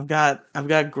I've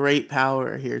got great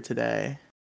power here today.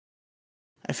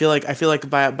 I feel like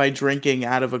by drinking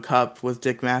out of a cup with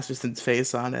Dick Masterson's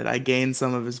face on it, I gain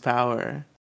some of his power.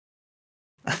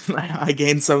 I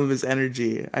gain some of his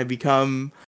energy. I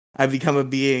become a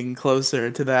being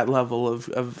closer to that level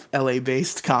of LA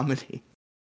based comedy.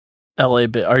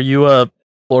 Are you a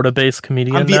Florida-based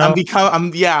comedian now?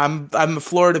 I'm a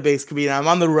Florida based comedian. I'm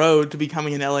on the road to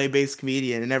becoming an LA based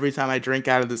comedian, and every time I drink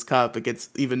out of this cup, it gets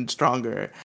even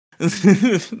stronger.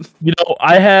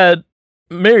 I had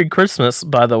Merry Christmas,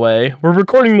 by the way. We're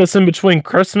recording this in between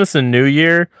Christmas and New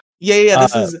Year. Yeah.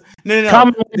 This is no.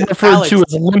 Commonly referred to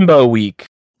as Limbo Week.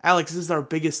 Alex, this is our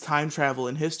biggest time travel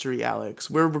in history,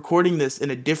 Alex. We're recording this in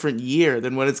a different year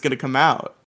than when it's going to come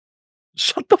out.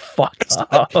 Shut the fuck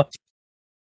up.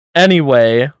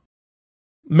 Anyway,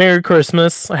 Merry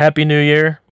Christmas, Happy New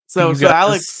Year. So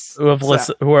Alex,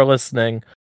 who are listening.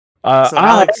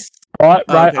 Alex, I'm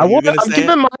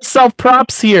giving myself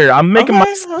props here. I'm making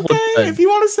myself look good. If you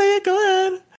want to say it, go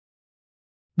ahead.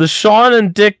 The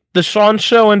Sean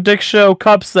Show and Dick Show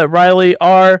cups that Riley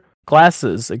are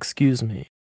glasses. Excuse me.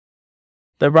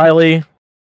 That Riley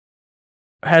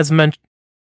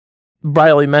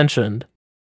mentioned.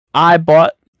 I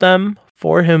bought them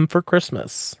for him for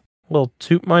Christmas. Little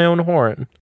toot my own horn.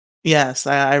 Yes,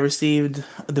 I received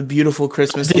the beautiful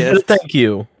Christmas gift. Get a thank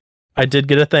you. I did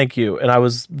get a thank you, and I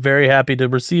was very happy to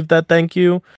receive that thank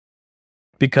you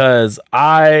because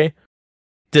I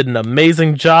did an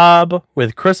amazing job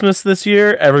with Christmas this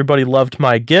year. Everybody loved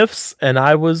my gifts, and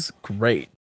I was great.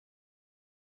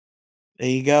 There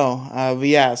you go. But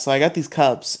yeah, so I got these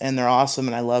cups, and they're awesome,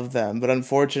 and I love them. But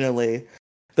unfortunately,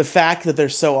 the fact that they're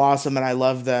so awesome and I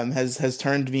love them has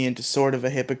turned me into sort of a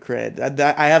hypocrite.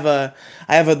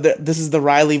 This is the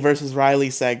Riley versus Riley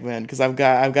segment because I've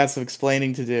got some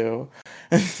explaining to do.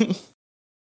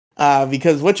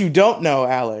 Because what you don't know,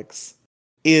 Alex,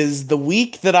 is the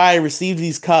week that I received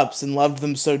these cups and loved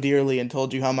them so dearly and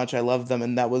told you how much I loved them,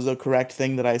 and that was a correct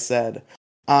thing that I said.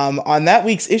 On that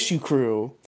week's issue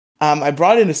crew, I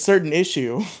brought in a certain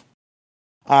issue.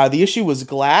 The issue was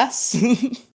glass.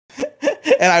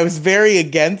 And I was very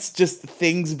against just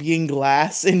things being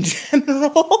glass in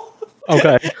general.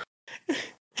 Okay.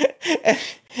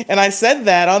 And I said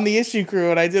that on the issue crew,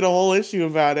 and I did a whole issue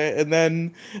about it. And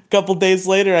then a couple days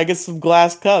later, I get some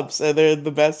glass cups, and they're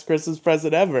the best Christmas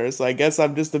present ever. So I guess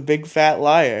I'm just a big fat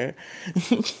liar.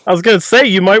 I was gonna say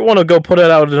you might want to go put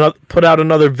out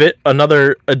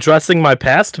another addressing my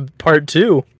past part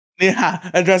 2. Yeah,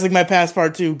 addressing my past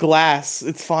part 2, glass.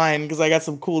 It's fine because I got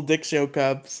some cool Dick Show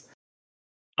cups.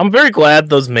 I'm very glad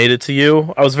those made it to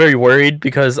you. I was very worried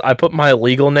because I put my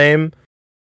legal name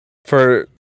for,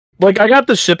 I got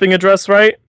the shipping address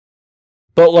right,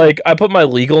 but I put my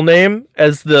legal name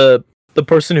as the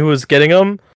person who was getting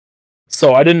them,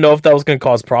 so I didn't know if that was going to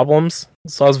cause problems.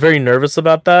 So I was very nervous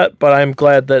about that, but I'm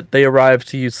glad that they arrived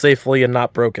to you safely and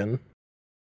not broken.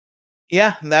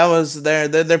 Yeah, that was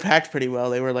they're packed pretty well.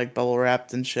 They were bubble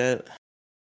wrapped and shit.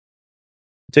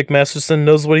 Dick Masterson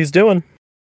knows what he's doing.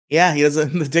 Yeah, he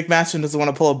doesn't. The Dick Masterson doesn't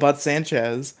want to pull a Bud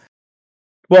Sanchez.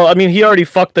 Well, I mean, he already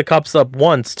fucked the cups up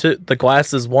once, too. The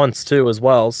glasses once, too, as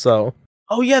well, so...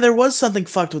 Oh, yeah, there was something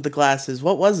fucked with the glasses.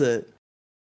 What was it?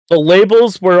 The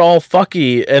labels were all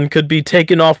fucky and could be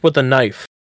taken off with a knife.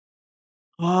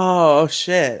 Oh,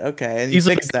 shit. Okay, and These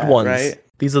he fixed are the good that, ones. right?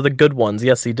 These are the good ones.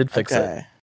 Yes, he did fix it.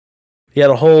 He had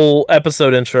a whole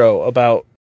episode intro about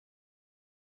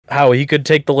how he could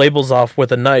take the labels off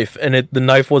with a knife, and the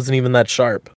knife wasn't even that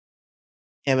sharp.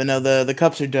 Yeah, but no, the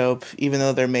cups are dope, even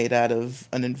though they're made out of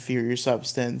an inferior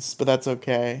substance. But that's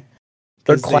okay.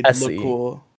 They're classy. They look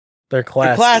cool. They're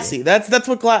classy. That's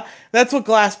what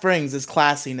glass brings is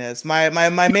classiness.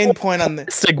 My main point on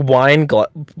this.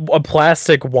 A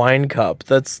plastic wine cup.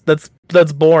 That's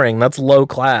boring. That's low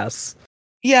class.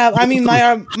 Yeah, I mean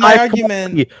my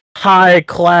argument. High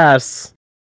class.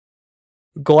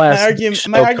 Glass.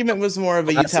 My argument was more of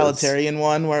a utilitarian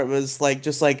one, where it was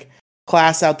just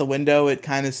class out the window. It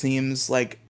kind of seems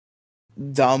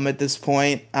dumb at this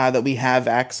point that we have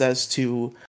access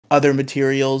to other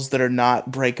materials that are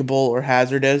not breakable or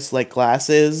hazardous like glass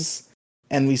is,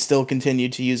 and we still continue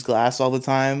to use glass all the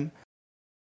time.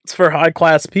 It's for high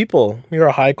class people. You're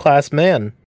a high class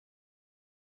man.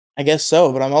 I guess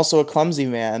so, but I'm also a clumsy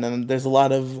man, and there's a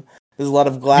lot of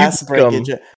glass breakage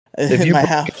in my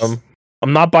house.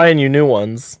 I'm not buying you new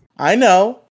ones. I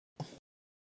know.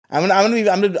 I'm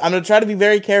gonna try to be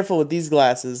very careful with these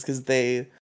glasses because they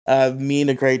mean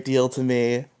a great deal to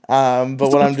me.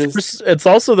 It's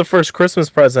also the first Christmas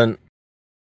present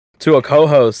to a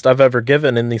co-host I've ever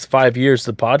given in these 5 years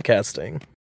of podcasting.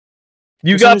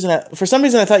 For some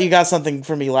reason, I thought you got something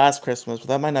for me last Christmas, but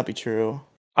that might not be true.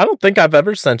 I don't think I've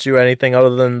ever sent you anything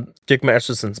other than Dick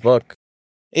Masterson's book.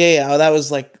 Yeah. Oh, that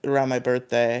was like around my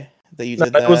birthday that you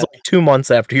did It was like 2 months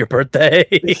after your birthday.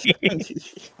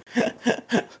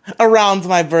 Around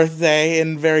my birthday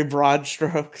in very broad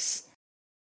strokes.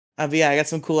 But yeah, I got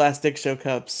some cool ass Dick Show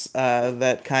cups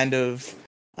that kind of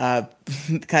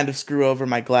screw over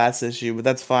my glass issue, but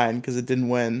that's fine because it didn't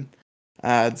win.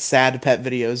 Sad Pet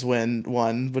Videos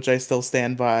won, which I still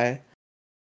stand by.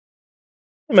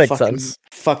 That makes sense.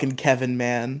 Fucking Kevin,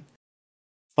 man.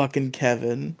 Fucking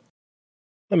Kevin.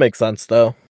 That makes sense,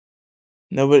 though.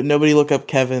 Nobody look up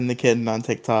Kevin the Kitten on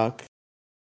TikTok.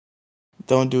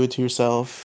 Don't do it to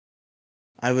yourself.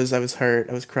 I was hurt.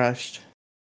 I was crushed.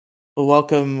 Well,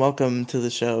 welcome to the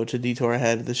show, to Detour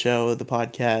Ahead, the show, the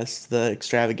podcast, the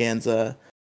extravaganza,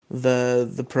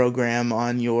 the program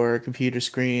on your computer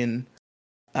screen.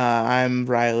 I'm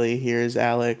Riley. Here's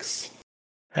Alex.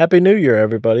 Happy New Year,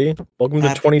 everybody. Welcome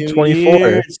to 2024.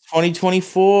 It's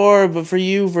 2024, but for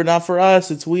you, not for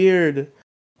us, it's weird.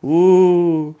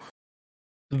 Ooh.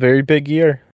 Very big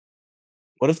year.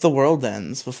 What if the world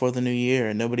ends before the new year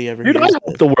and nobody ever Dude, I hears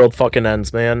hope the world fucking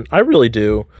ends, man. I really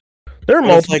do. There are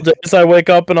multiple days I wake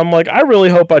up and I'm like, I really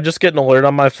hope I just get an alert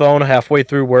on my phone halfway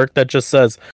through work that just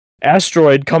says,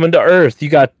 asteroid coming to Earth. You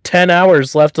got 10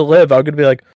 hours left to live. I'm going to be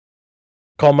like,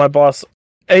 call my boss.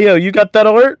 Hey, yo, you got that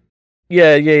alert?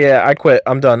 Yeah. I quit.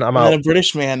 I'm done. I'm out. And a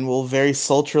British man will very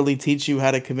sultrily teach you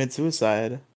how to commit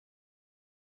suicide.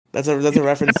 That's a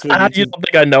reference to a YouTube... You don't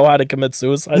think I know how to commit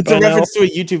suicide? It's a reference to a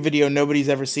YouTube video nobody's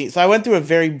ever seen. So I went through a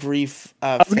very brief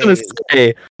I was going to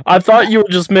say, I thought you were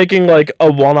just making like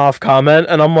a one-off comment,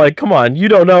 and I'm like, come on, you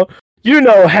don't know. You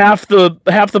know, half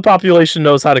the population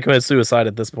knows how to commit suicide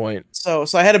at this point. So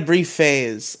I had a brief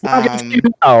phase. I guess you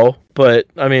know, but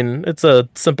I mean, it's a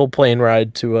simple plane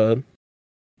ride to a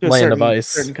land of ice.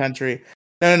 Certain country.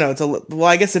 No.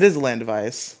 I guess it is a land of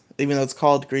ice. Even though it's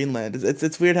called Greenland,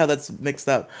 it's weird how that's mixed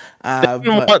up.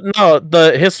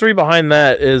 The history behind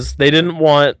that is they didn't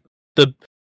want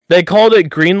they called it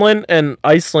Greenland and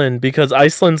Iceland because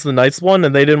Iceland's the nice one,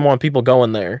 and they didn't want people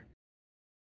going there.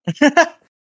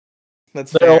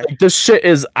 That's fair. Like, this shit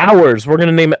is ours. We're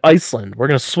gonna name it Iceland. We're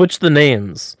gonna switch the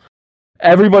names.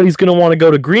 Everybody's gonna want to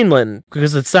go to Greenland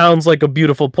because it sounds like a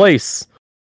beautiful place.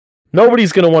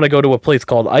 Nobody's gonna want to go to a place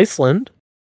called Iceland.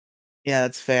 Yeah,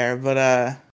 that's fair,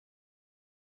 but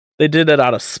they did it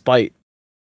out of spite.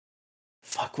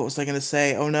 Fuck, what was I gonna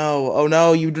say? Oh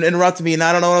no, you interrupted me and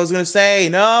I don't know what I was gonna say.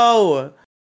 No!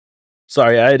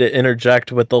 Sorry, I had to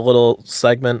interject with the little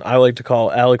segment I like to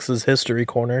call Alex's History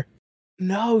Corner.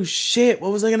 No shit,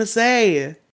 what was I gonna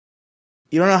say?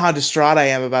 You don't know how distraught I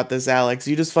am about this, Alex.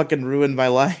 You just fucking ruined my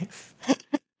life.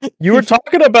 You were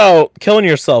talking about killing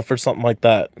yourself or something like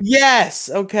that. Yes,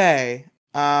 okay.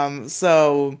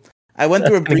 So... I went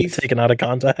through a brief... Taken out of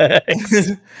context. I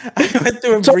went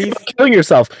through a brief... Killing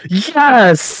yourself.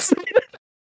 Yes!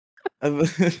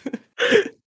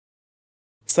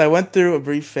 So I went through a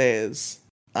brief phase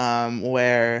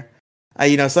where,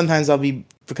 sometimes I'll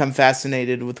become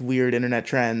fascinated with weird internet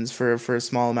trends for a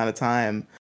small amount of time.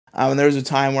 And there was a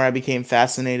time where I became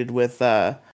fascinated with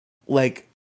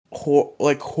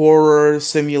horror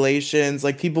simulations.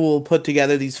 Like, people will put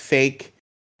together these fake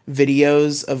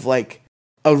videos of like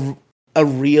a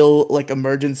real like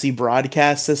emergency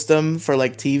broadcast system for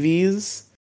like TVs,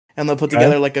 and they'll put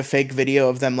together like a fake video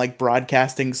of them like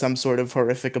broadcasting some sort of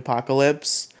horrific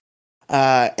apocalypse.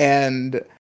 And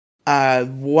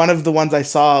one of the ones I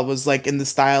saw was like in the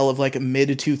style of like mid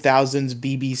 2000s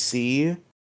BBC.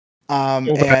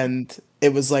 And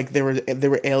it was like there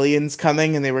were aliens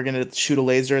coming and they were gonna shoot a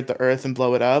laser at the Earth and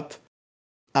blow it up.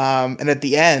 And at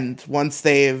the end, once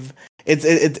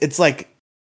it's like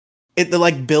it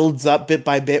like builds up bit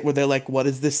by bit where they're like, what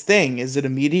is this thing? Is it a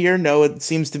meteor? No, it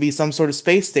seems to be some sort of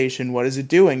space station. What is it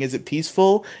doing? Is it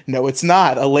peaceful? No, it's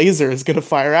not. A laser is going to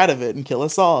fire out of it and kill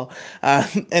us all.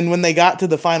 And when they got to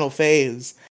the final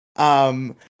phase,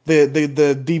 the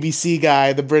BBC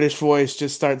guy, the British voice,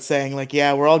 just starts saying like,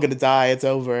 yeah, we're all going to die. It's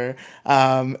over.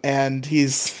 And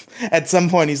he's at some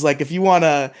point he's like, if you want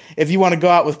to go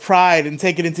out with pride and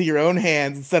take it into your own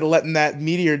hands instead of letting that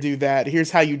meteor do that,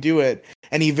 here's how you do it.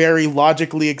 And he very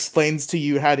logically explains to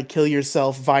you how to kill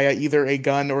yourself via either a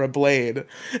gun or a blade.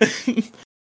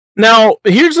 Now,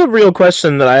 here's a real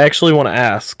question that I actually want to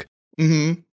ask.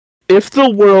 Mm-hmm. If the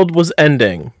world was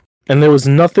ending and there was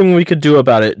nothing we could do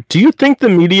about it, do you think the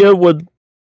media would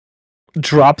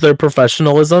drop their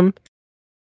professionalism?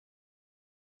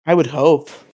 I would hope.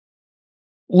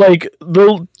 Like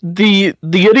the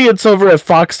idiots over at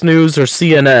Fox News or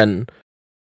CNN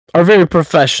are very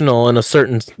professional in a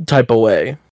certain type of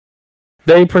way.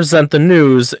 They present the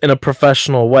news in a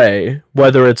professional way,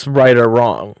 whether it's right or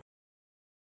wrong.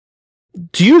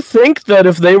 Do you think that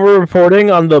if they were reporting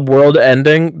on the world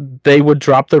ending, they would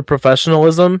drop their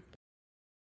professionalism?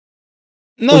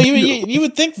 No, you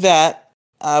would think that,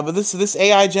 but this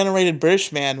AI generated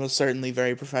British man was certainly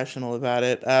very professional about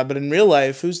it. But in real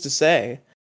life, who's to say?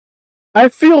 I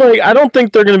feel like I don't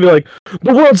think they're gonna be like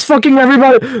the world's fucking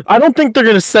everybody. I don't think they're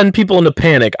gonna send people into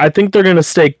panic. I think they're gonna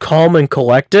stay calm and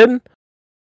collected.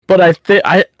 But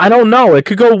I don't know. It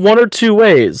could go one or two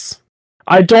ways.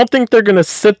 I don't think they're gonna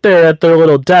sit there at their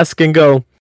little desk and go,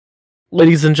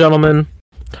 "Ladies and gentlemen,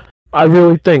 I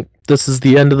really think this is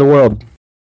the end of the world.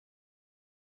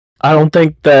 I don't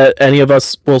think that any of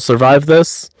us will survive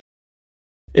this.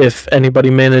 If anybody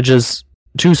manages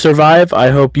to survive, I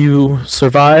hope you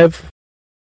survive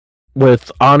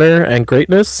with honor and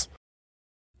greatness.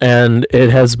 And it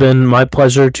has been my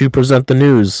pleasure to present the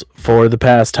news for the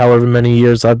past however many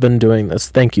years I've been doing this.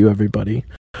 Thank you, everybody."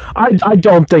 I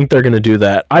don't think they're going to do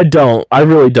that. I don't. I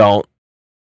really don't.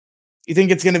 You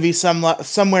think it's going to be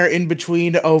somewhere in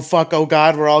between, oh fuck, oh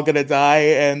god, we're all going to die,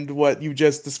 and what you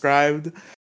just described?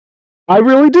 I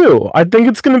really do. I think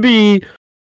it's going to be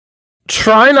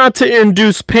try not to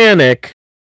induce panic,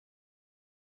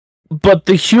 but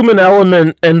the human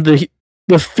element and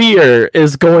the fear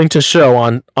is going to show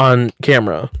on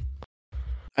camera.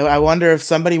 I wonder if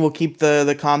somebody will keep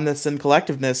the calmness and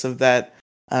collectiveness of that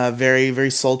very, very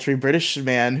sultry British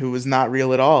man who was not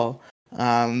real at all.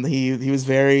 He was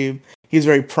very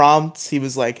prompt. He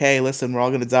was like, "Hey, listen, we're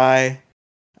all gonna die.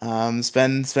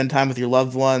 Spend time with your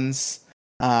loved ones.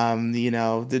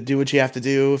 Do what you have to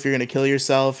do. If you're gonna kill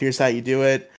yourself, here's how you do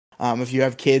it. If you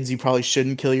have kids, you probably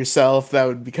shouldn't kill yourself. That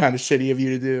would be kind of shitty of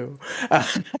you to do.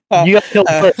 You got killed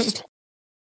first.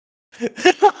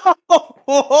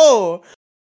 Whoa.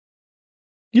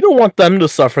 You don't want them to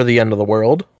suffer the end of the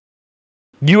world.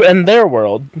 You end their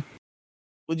world.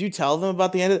 Would you tell them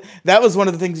about the end of that? Was one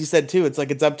of the things you said too. It's like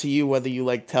it's up to you whether you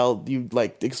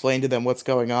explain to them what's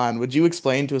going on. Would you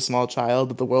explain to a small child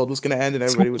that the world was going to end and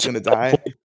everybody was going to die?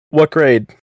 What grade?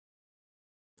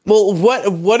 Well,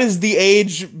 what is the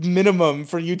age minimum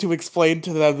for you to explain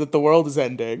to them that the world is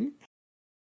ending?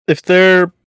 If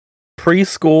they're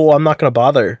preschool, I'm not going to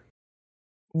bother.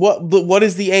 What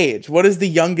is the age? What is the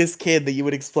youngest kid that you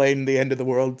would explain the end of the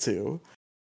world to?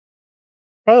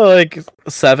 Probably like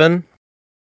 7,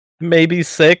 maybe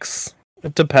 6.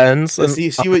 It depends. So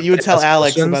you would tell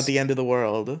Alex about the end of the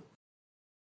world.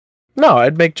 No,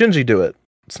 I'd make Gingy do it.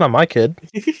 It's not my kid.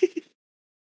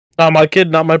 Not my kid,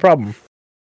 not my problem.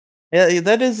 Yeah,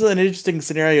 that is an interesting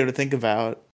scenario to think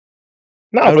about.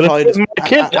 No, but if it was my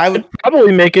kid, I would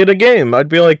probably make it a game. I'd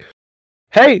be like,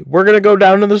 "Hey, we're gonna go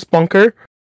down to this bunker.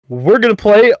 We're gonna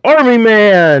play Army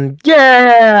Man.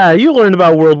 Yeah, you learned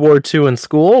about World War II in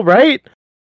school, right?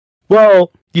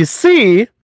 Well, you see,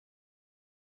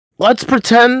 let's go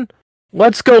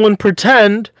and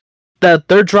pretend that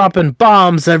they're dropping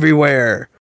bombs everywhere."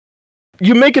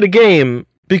 You make it a game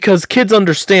because kids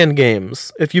understand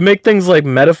games. If you make things like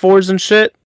metaphors and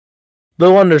shit,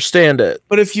 they'll understand it.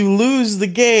 But if you lose the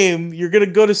game, you're gonna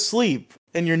go to sleep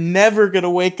and you're never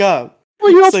gonna wake up.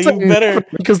 Well, you better,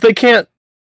 because they can't,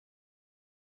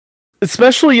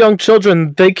 especially young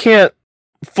children, they can't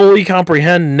fully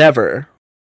comprehend never.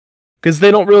 Because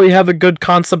they don't really have a good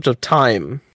concept of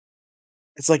time.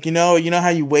 It's like, you know how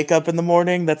you wake up in the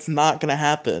morning? That's not going to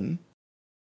happen.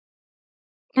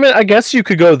 I mean, I guess you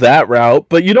could go that route,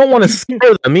 but you don't want to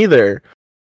scare them either.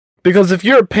 Because if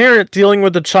you're a parent dealing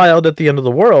with a child at the end of the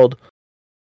world,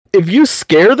 if you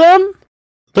scare them,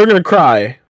 they're going to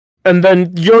cry. And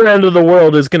then your end of the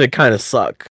world is going to kind of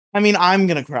suck. I mean, I'm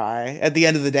going to cry at the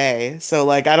end of the day. So,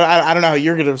 like, I don't know how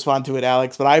you're going to respond to it,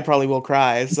 Alex, but I probably will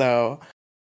cry, so...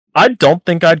 I don't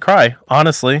think I'd cry,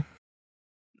 honestly.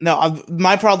 No,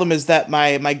 my problem is that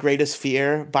my greatest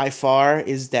fear, by far,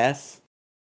 is death.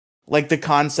 Like, the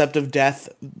concept of death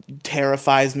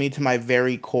terrifies me to my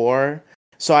very core.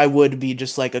 So I would be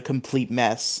just, like, a complete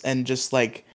mess and just,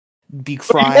 like, be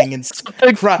crying and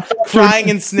crying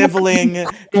and sniveling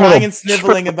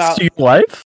about... your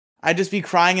life? I'd just be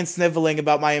crying and sniveling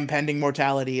about my impending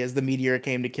mortality as the meteor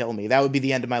came to kill me. That would be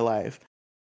the end of my life.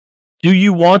 Do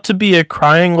you want to be a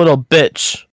crying little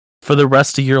bitch for the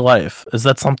rest of your life? Is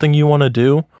that something you want to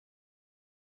do?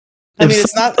 I mean,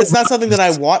 it's not something that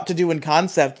I want to do in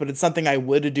concept, but it's something I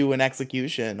would do in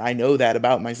execution. I know that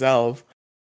about myself.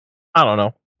 I don't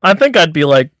know. I think I'd be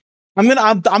like, I'm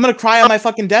gonna cry on my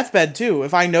fucking deathbed too.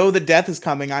 If I know that death is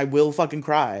coming, I will fucking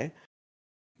cry.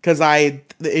 because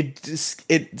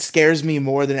it scares me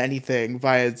more than anything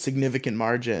by a significant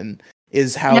margin.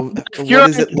 Is how what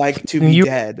is it like to be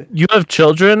dead? You have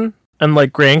children and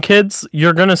like grandkids.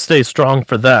 You're gonna stay strong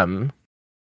for them.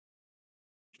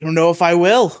 I don't know if I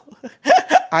will.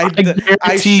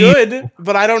 I should,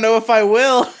 but I don't know if I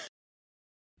will.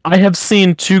 I have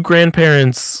seen 2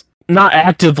 grandparents not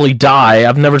actively die.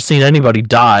 I've never seen anybody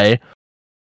die.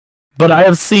 But I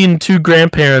have seen 2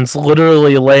 grandparents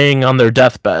literally laying on their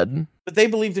deathbed. But they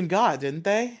believed in God, didn't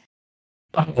they?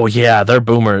 Oh yeah, they're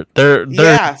boomer. They're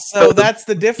yeah. So that's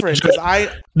the difference.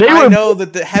 I know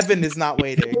that the heaven is not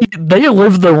waiting. They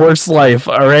lived their worst life.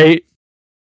 All right.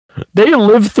 They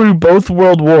lived through both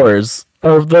world wars,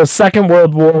 of the Second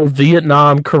World War,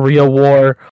 Vietnam, Korea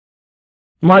War.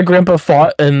 My grandpa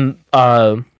fought in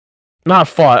not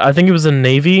fought. I think he was in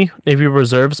Navy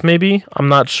Reserves. Maybe, I'm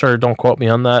not sure. Don't quote me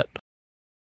on that.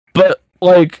 But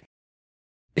like,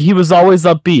 he was always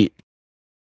upbeat.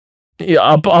 Yeah,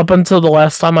 up until the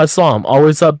last time I saw him,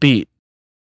 always upbeat.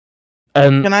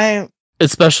 And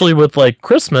especially with like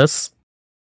Christmas,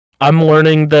 I'm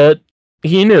learning that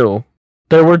he knew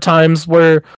there were times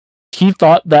where he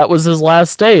thought that was his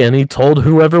last day, and he told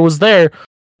whoever was there,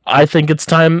 "I think it's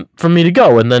time for me to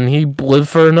go." And then he lived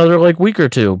for another like week or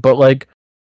two. But like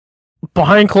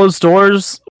behind closed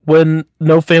doors, when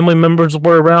no family members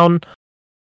were around,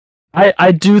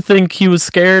 I do think he was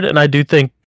scared, and I do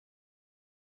think,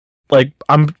 like,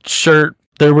 I'm sure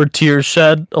there were tears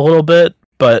shed a little bit,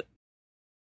 but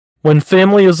when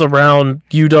family is around,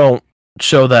 you don't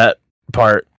show that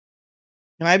part.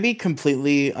 Can I be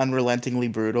completely unrelentingly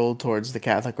brutal towards the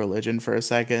Catholic religion for a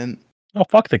second? Oh,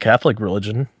 fuck the Catholic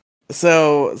religion.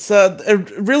 So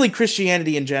really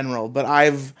Christianity in general, but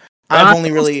I've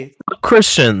only really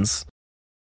Christians.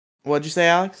 What'd you say,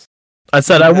 Alex? I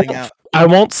said I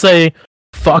won't say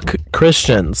fuck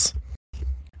Christians.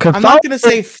 I'm not gonna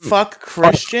say fuck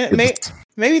Christian.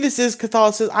 Maybe this is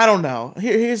Catholicism. I don't know.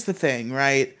 Here's the thing,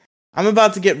 right? I'm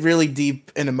about to get really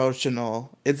deep and emotional.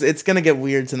 It's gonna get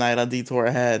weird tonight on Detour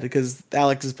Ahead because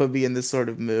Alex has put me in this sort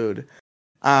of mood.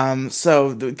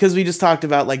 So because we just talked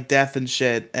about like death and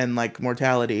shit and like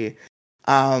mortality.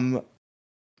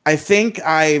 I think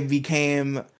I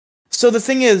became. So the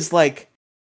thing is, like,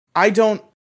 I don't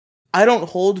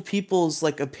hold people's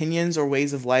like opinions or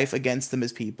ways of life against them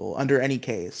as people under any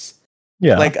case.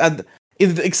 Yeah. Like,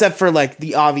 except for like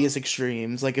the obvious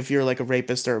extremes. Like if you're like a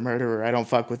rapist or a murderer, I don't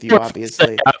fuck with you,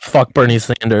 obviously. Fuck Bernie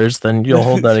Sanders, then you'll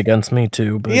hold that against me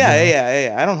too. But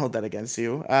yeah. I don't hold that against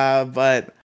you.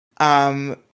 But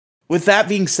with that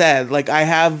being said, like I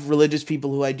have religious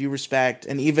people who I do respect,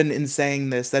 and even in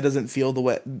saying this, that doesn't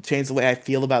change the way I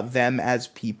feel about them as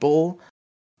people.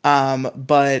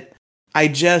 But I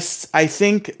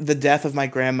think the death of my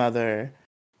grandmother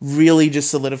really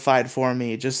just solidified for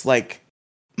me just like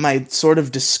my sort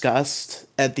of disgust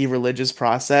at the religious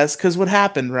process. Because what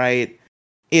happened, right,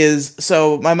 is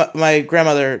so my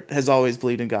grandmother has always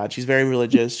believed in God. She's very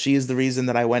religious. She is the reason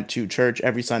that I went to church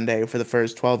every Sunday for the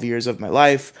first 12 years of my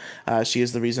life. She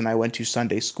is the reason I went to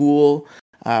Sunday school.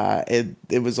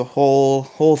 It was a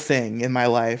whole thing in my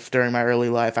life during my early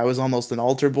life. I was almost an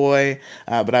altar boy,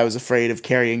 but I was afraid of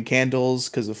carrying candles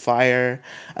because of fire.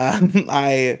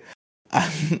 I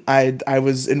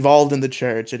was involved in the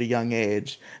church at a young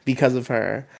age because of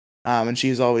her, and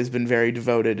she's always been very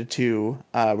devoted to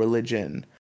religion.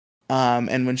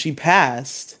 And when she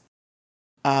passed,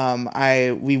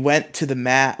 we went to a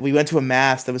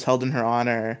mass that was held in her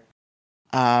honor,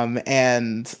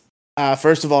 and.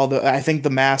 First of all, I think the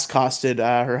mass costed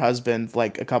her husband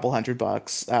like a couple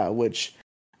 $100, which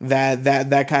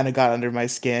that kind of got under my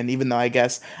skin. Even though I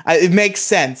guess it makes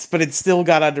sense, but it still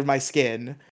got under my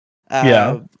skin.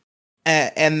 Yeah.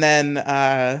 And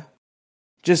then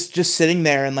just sitting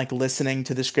there and like listening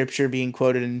to the scripture being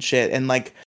quoted and shit, and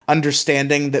like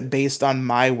understanding that based on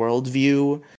my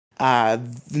worldview,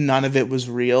 none of it was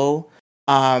real.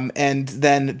 And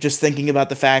then just thinking about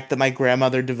the fact that my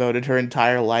grandmother devoted her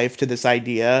entire life to this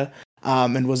idea,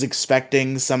 and was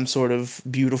expecting some sort of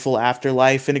beautiful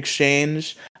afterlife in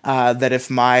exchange, that if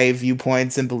my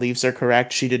viewpoints and beliefs are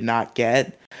correct, she did not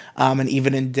get. And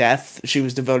even in death, she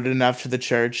was devoted enough to the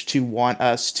church to want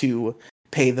us to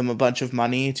pay them a bunch of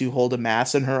money to hold a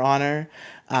mass in her honor.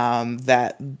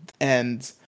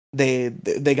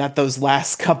 They got those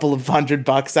last couple of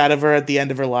 $100 out of her at the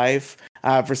end of her life.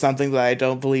 For something that I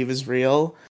don't believe is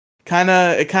real.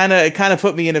 It kind of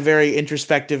put me in a very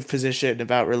introspective position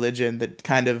about religion that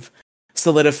kind of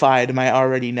solidified my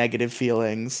already negative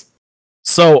feelings.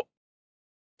 So,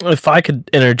 if I could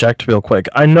interject real quick,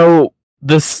 I know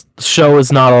this show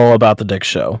is not all about the Dick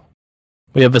Show.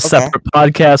 We have a Okay. separate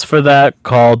podcast for that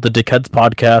called the Dickheads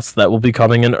Podcast that will be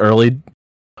coming in early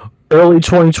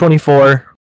 2024.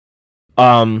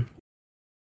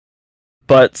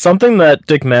 But something that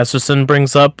Dick Masterson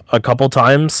brings up a couple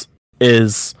times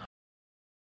is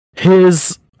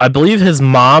I believe his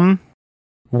mom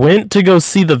went to go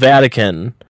see the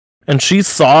Vatican, and she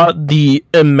saw the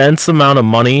immense amount of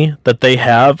money that they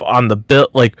have on the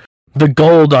the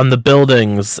gold on the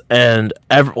buildings, and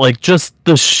just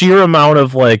the sheer amount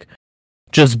of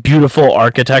just beautiful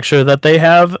architecture that they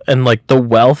have, and the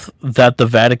wealth that the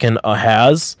Vatican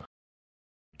has,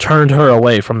 turned her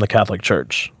away from the Catholic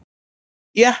Church.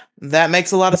 Yeah, that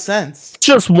makes a lot of sense.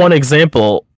 Just one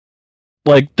example.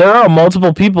 There are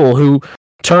multiple people who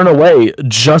turn away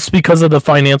just because of the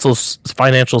financial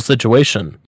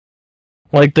situation.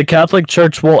 The Catholic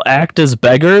Church will act as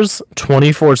beggars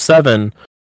 24/7,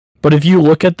 but if you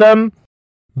look at them,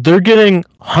 they're getting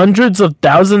hundreds of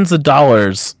thousands of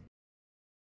dollars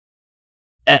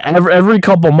every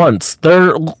couple months.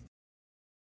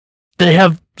 They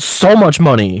have so much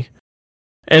money,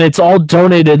 and it's all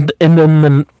donated in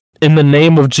the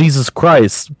name of Jesus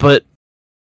Christ, but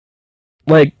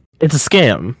it's a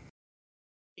scam.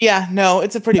 Yeah, no,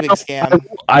 it's a pretty big scam.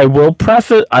 I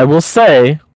will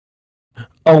say,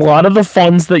 a lot of the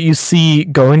funds that you see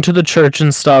going to the church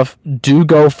and stuff do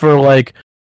go for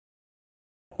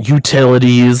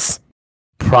utilities,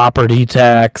 property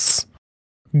tax,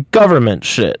 government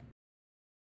shit.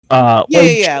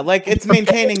 It's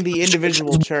maintaining the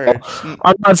individual church.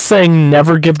 I'm not saying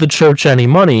never give the church any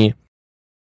money,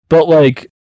 but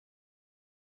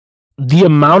the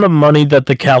amount of money that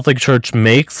the Catholic Church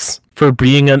makes for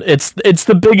being it's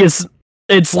the biggest,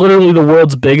 it's literally the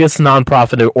world's biggest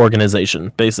nonprofit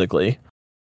organization, basically.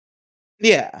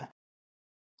 Yeah.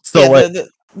 So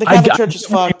the Catholic Church is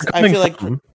fucked. I feel like,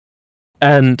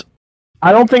 and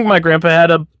I don't think my grandpa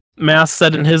had a mass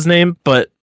said in his name, but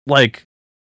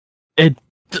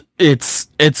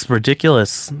it's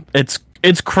ridiculous.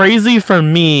 It's crazy for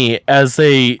me as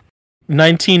a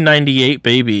 1998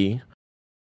 baby.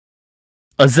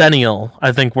 A Zennial,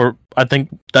 I think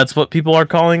that's what people are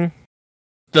calling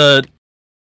the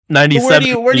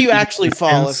 97. Where do you actually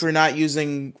fall if we're not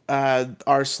using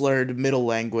our slurred middle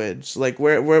language?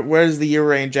 Where does the year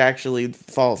range actually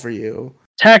fall for you?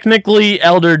 Technically,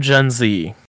 Elder Gen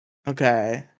Z.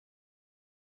 Okay.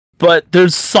 But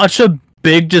there's such a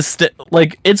big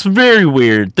it's very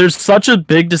weird. There's such a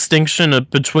big distinction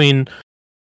between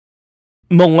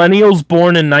millennials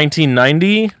born in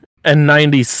 1990 and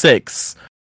 96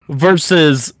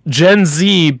 versus Gen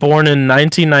Z born in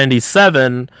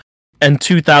 1997 and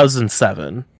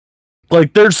 2007.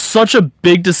 There's such a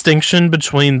big distinction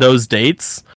between those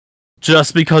dates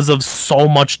just because of so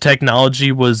much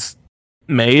technology was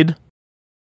made.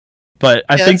 But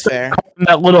I think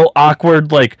that little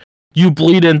awkward, you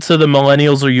bleed into the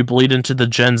millennials or you bleed into the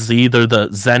Gen Z, they're the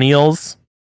Zennials.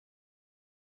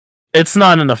 It's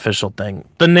not an official thing.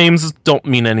 The names don't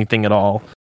mean anything at all.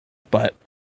 But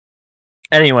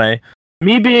anyway,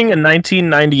 me being a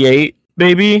 1998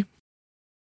 baby,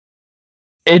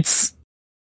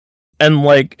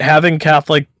 having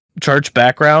Catholic Church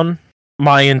background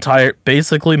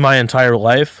basically my entire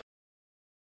life,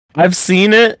 I've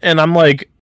seen it, and I'm I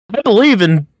believe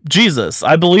in Jesus.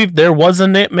 I believe there was a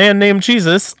man named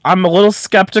Jesus. I'm a little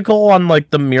skeptical on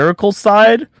the miracle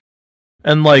side,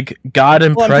 and God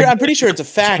and I'm pretty sure it's a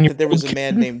fact that there was a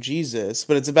man named Jesus,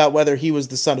 but it's about whether he was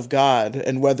the son of God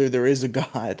and whether there is a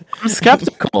God. I'm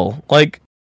skeptical. I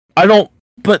don't,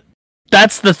 but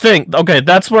that's the thing. Okay,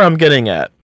 that's where I'm getting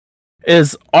at.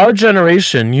 Is our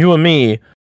generation, you and me,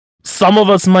 some of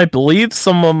us might believe,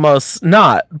 some of us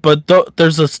not, but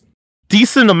there's a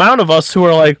decent amount of us who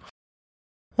are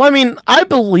well, I mean, I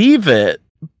believe it,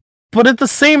 but at the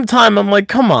same time, I'm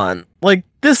come on,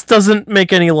 this doesn't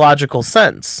make any logical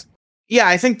sense. Yeah,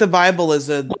 I think the Bible is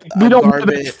we don't have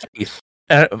any faith.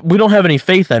 We don't have any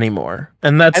faith anymore,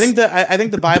 and that's. I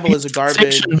think the Bible is a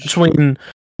garbage between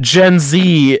Gen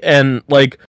Z and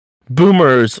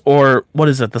Boomers, or what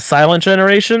is it, the Silent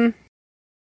Generation?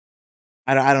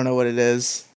 I don't know what it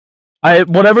is.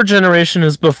 Whatever generation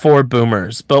is before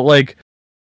Boomers, but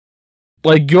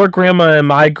your grandma and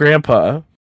my grandpa,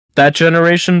 that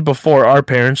generation before our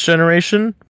parents'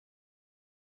 generation,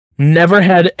 never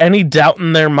had any doubt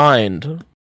in their mind.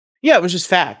 Yeah, it was just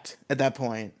fact at that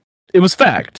point. It was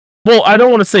fact. Well, I don't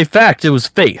want to say fact, it was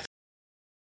faith.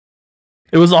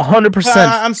 It was 100%.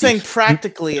 I'm saying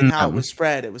practically in how it was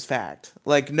spread, it was fact.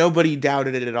 Nobody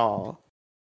doubted it at all.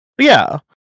 Yeah.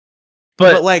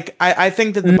 But I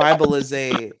think that the Bible is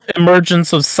a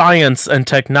emergence of science and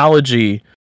technology.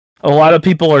 A lot of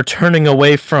people are turning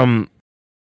away from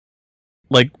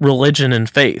like religion and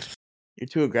faith. You're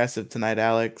too aggressive tonight,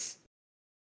 Alex.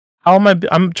 How am I?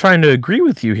 I'm trying to agree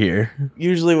with you here.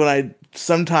 Usually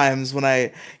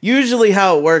usually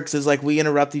how it works is like we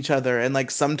interrupt each other, and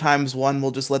like sometimes one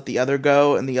will just let the other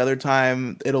go, and the other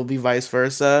time it'll be vice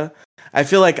versa. I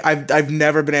feel like I've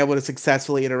never been able to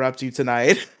successfully interrupt you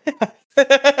tonight.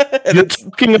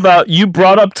 You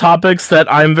brought up topics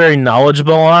that I'm very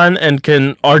knowledgeable on and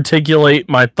can articulate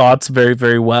my thoughts very,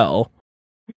 very well.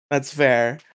 That's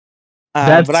fair.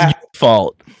 That's your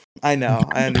fault. I know.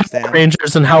 I understand. Power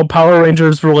Rangers and how Power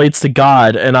Rangers relates to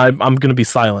God, and I'm gonna be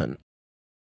silent.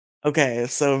 Okay,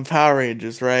 so in Power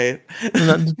Rangers, right?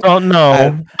 No,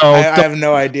 I have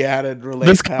no idea how to relate.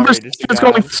 This Power Rangers to conversation is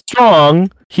God. going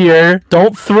strong here.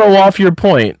 Don't throw off your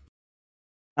point.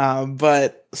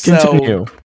 But Continue.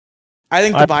 So I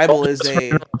think the Bible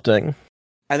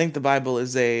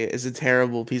is a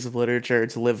terrible piece of literature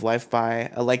to live life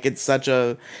by. Like it's such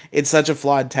a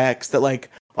flawed text that like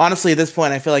honestly at this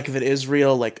point I feel like if it is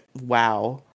real, like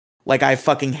wow. Like I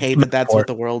fucking hate that that's what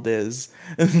the world is.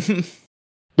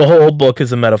 The whole book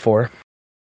is a metaphor.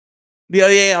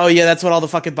 Yeah, that's what all the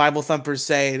fucking Bible thumpers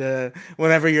say to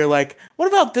whenever you're like, what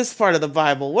about this part of the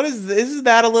Bible? What is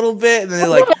that a little bit? And then they're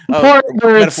like, oh,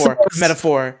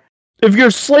 metaphor. If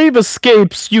your slave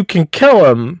escapes, you can kill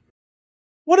him.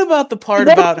 What about the part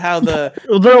about how they're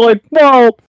like,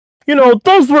 well, you know,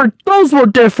 those were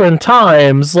different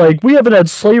times. Like we haven't had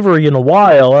slavery in a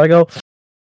while. I go,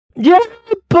 yeah,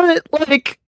 but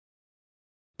like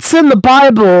it's in the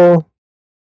Bible.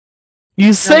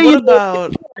 You say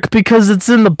about because it's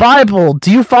in the Bible.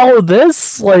 Do you follow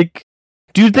this? Like,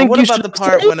 do you think? What about the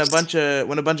part when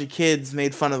a bunch of kids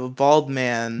made fun of a bald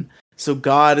man? So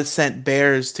God has sent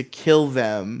bears to kill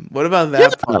them. What about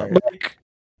that part? Like,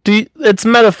 it's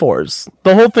metaphors.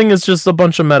 The whole thing is just a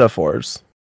bunch of metaphors.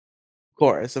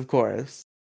 Of course.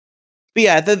 But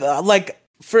yeah,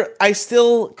 I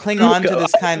still cling on to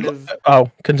this kind of.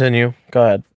 Oh, continue. Go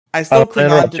ahead. I still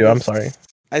cling on to you. I'm sorry.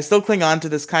 I still cling on to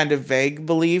this kind of vague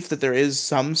belief that there is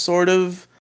some sort of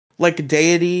like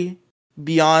deity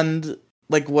beyond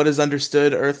like what is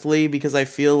understood earthly, because I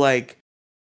feel like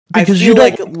life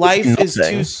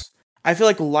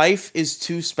is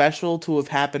too special to have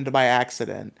happened by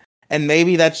accident. And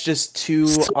maybe that's just too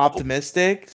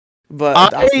optimistic, but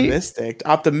I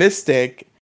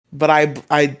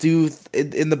do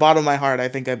in the bottom of my heart I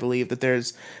think I believe that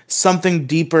there's something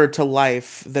deeper to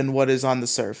life than what is on the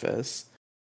surface.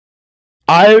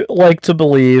 I like to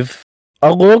believe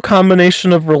a little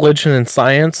combination of religion and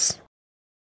science.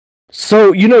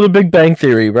 So, you know the Big Bang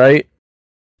Theory, right?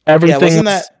 Everything.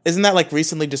 Yeah, isn't that like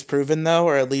recently disproven though,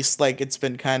 or at least like it's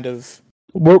been kind of.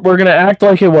 We're gonna act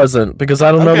like it wasn't because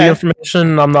I don't know the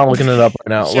information. I'm not looking it up right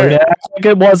now. Sure. We're gonna act like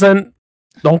it wasn't.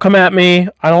 Don't come at me.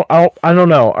 I don't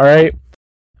know. All right.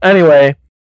 Anyway,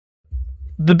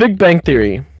 the Big Bang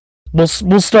Theory. We'll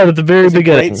start at the very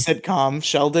beginning. Great sitcom.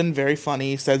 Sheldon, very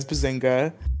funny, says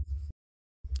Bazinga.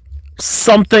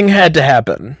 Something had to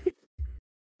happen.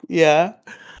 Yeah.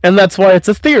 And that's why it's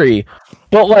a theory.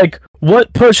 But, like,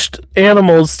 what pushed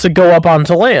animals to go up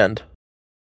onto land?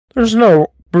 There's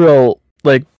no real,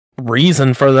 like,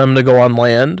 reason for them to go on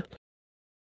land.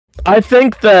 I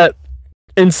think that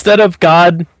instead of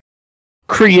God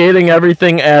creating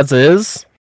everything as is,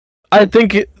 I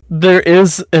think there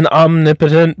is an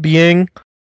omnipotent being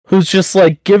who's just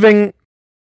like giving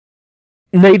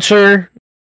nature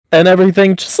and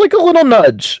everything just like a little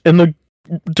nudge in the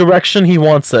direction he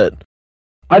wants it.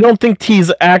 I don't think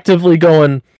he's actively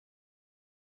going,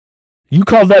 you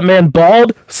called that man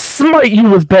bald? Smite you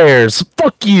with bears.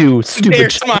 Fuck you, stupid Bear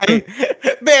smite.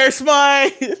 Bear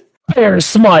smite. Bear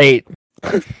smite.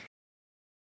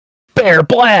 Bear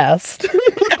blast.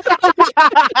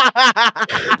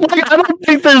 Like, I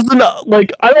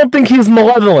don't think he's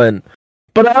malevolent,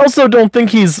 but I also don't think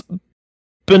he's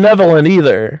benevolent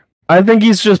either. I think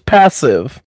he's just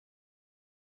passive.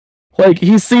 Like,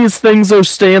 he sees things are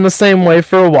staying the same way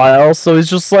for a while, so he's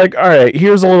just like, alright,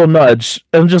 here's a little nudge.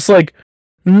 And just like,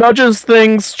 nudges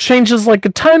things, changes like a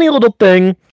tiny little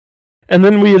thing, and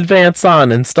then we advance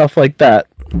on and stuff like that.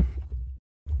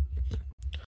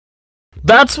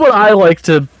 That's what I like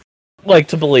to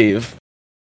believe.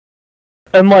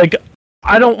 And like,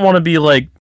 I don't want to be like,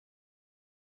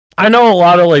 I know a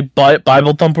lot of like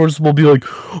Bible thumpers will be like,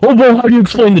 oh well, how do you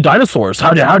explain the dinosaurs?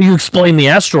 How do you explain the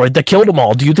asteroid that killed them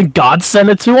all? Do you think God sent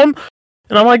it to them?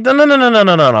 And I'm like,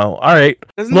 no. All right.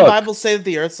 Doesn't the Bible say that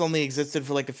the Earth's only existed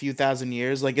for like a few thousand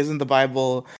years? Like, isn't the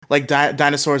Bible like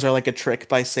dinosaurs are like a trick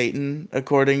by Satan,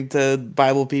 according to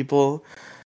Bible people?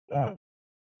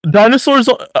 Dinosaurs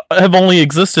have only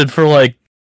existed for like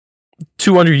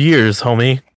 200 years,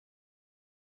 homie.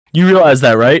 You realize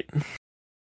that, right?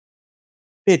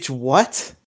 Bitch,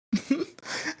 what?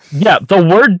 Yeah, the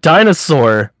word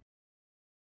dinosaur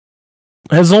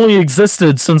has only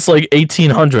existed since like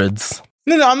 1800s.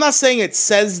 No, I'm not saying it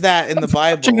says that in the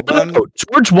Bible, but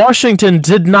George Washington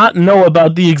did not know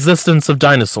about the existence of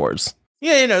dinosaurs.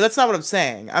 Yeah, that's not what I'm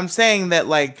saying. I'm saying that,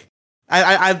 like,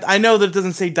 I know that it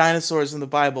doesn't say dinosaurs in the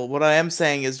Bible. What I am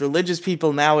saying is religious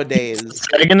people nowadays.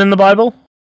 Dragon in the Bible?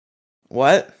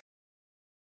 What?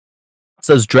 It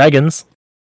says dragons.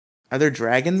 Are there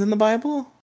dragons in the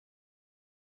Bible?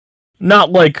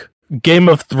 Not like Game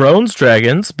of Thrones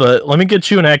dragons, but let me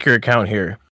get you an accurate count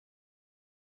here.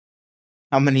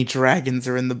 How many dragons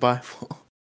are in the Bible?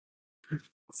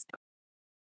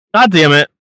 God damn it.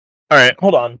 Alright,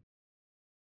 hold on.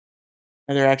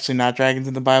 Are there actually not dragons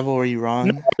in the Bible, or are you wrong?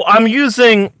 No, I'm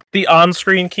using the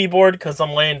on-screen keyboard because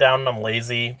I'm laying down and I'm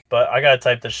lazy, but I gotta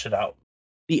type this shit out.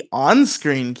 The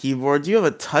on-screen keyboard? Do you have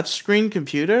a touch-screen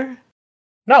computer?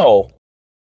 No,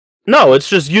 it's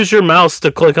just use your mouse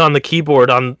to click on the keyboard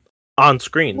on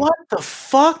screen. What the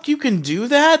fuck? You can do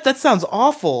that? That sounds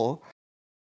awful.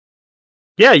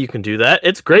 Yeah, you can do that.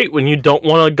 It's great when you don't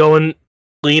want to go and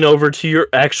lean over to your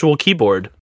actual keyboard.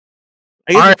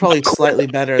 I guess it's probably slightly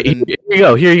better than...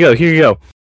 Here you go.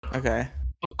 Okay.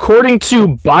 According to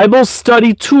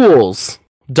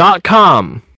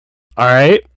BibleStudyTools.com.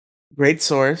 Alright? Great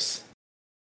source.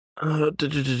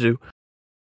 The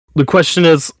question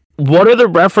is, what are the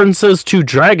references to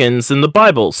dragons in the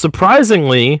Bible?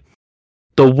 Surprisingly,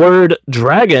 the word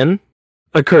dragon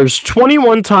occurs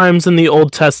 21 times in the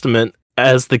Old Testament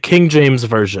as the King James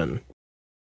Version.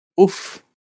 Oof.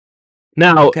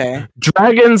 Now,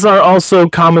 dragons are also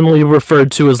commonly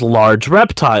referred to as large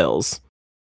reptiles.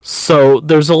 So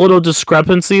there's a little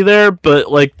discrepancy there, but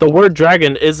like the word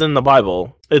dragon is in the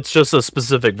Bible. It's just a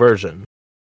specific version.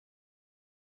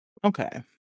 Okay.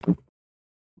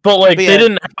 But like they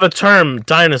didn't have a term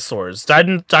dinosaurs.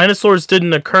 Dinosaurs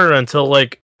didn't occur until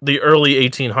like the early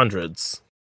 1800s.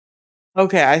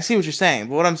 Okay, I see what you're saying.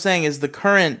 But what I'm saying is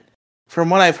from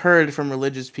what I've heard from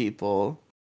religious people,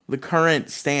 the current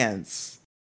stance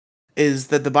is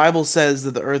that the Bible says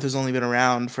that the earth has only been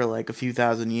around for like a few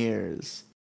thousand years,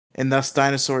 and thus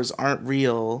dinosaurs aren't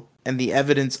real, and the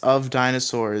evidence of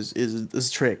dinosaurs is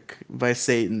this trick by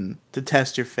Satan to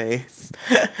test your faith.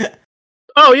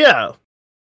 Oh, yeah.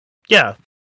 Yeah.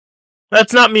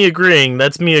 That's not me agreeing.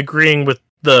 That's me agreeing with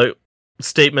the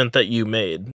statement that you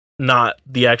made, not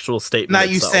the actual statement Not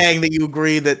itself. You saying that you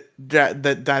agree that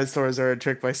that dinosaurs are a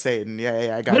trick by Satan.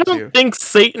 Yeah, I got you. I don't think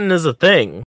Satan is a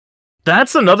thing.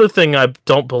 That's another thing I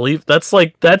don't believe. That's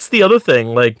the other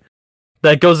thing, like,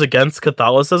 that goes against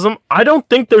Catholicism. I don't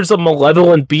think there's a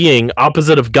malevolent being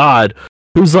opposite of God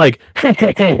who's like,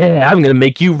 hey, I'm gonna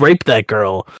make you rape that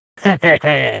girl. Like,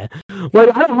 I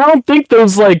don't think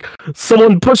there's like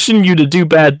someone pushing you to do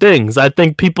bad things. I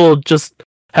think people just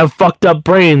have fucked up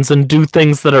brains and do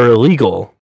things that are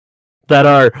illegal, that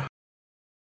are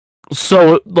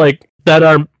societally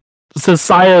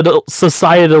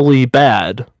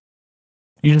bad.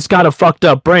 You just got a fucked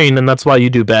up brain, and that's why you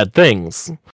do bad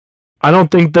things. I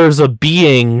don't think there's an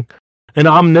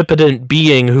omnipotent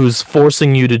being who's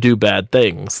forcing you to do bad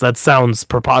things. That sounds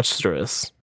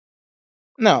preposterous.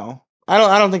 No, I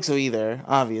don't think so either.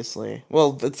 Obviously,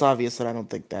 well, it's obvious that I don't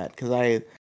think that because I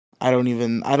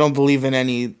don't believe in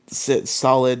any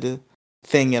solid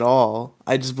thing at all.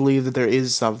 I just believe that there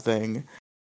is something,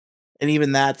 and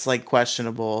even that's like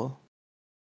questionable.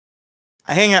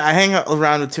 I hang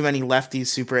around with too many lefty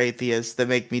super atheists that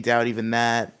make me doubt even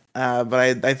that.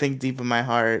 But I think deep in my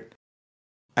heart,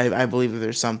 I believe that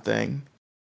there's something.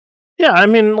 Yeah, I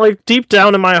mean, like, deep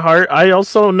down in my heart, I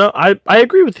also know, I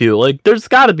agree with you. Like, there's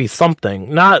gotta be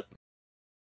something.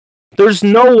 There's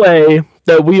no way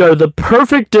that we are the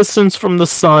perfect distance from the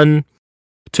sun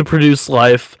to produce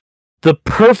life, the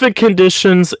perfect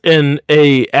conditions in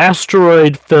a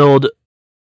asteroid-filled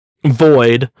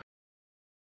void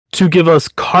to give us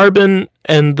carbon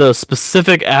and the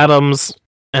specific atoms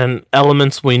and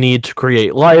elements we need to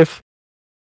create life.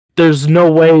 There's no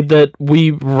way that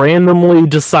we randomly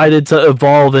decided to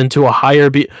evolve into a higher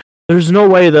There's no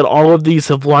way that all of these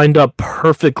have lined up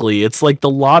perfectly. It's like the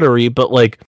lottery, but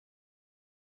like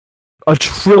a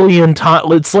trillion times.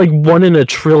 It's like 1 in a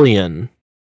trillion.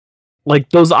 Like,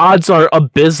 those odds are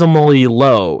abysmally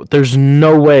low. There's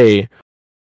no way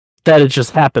that it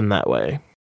just happened that way.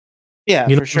 Yeah,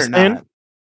 for sure not.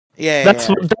 Yeah,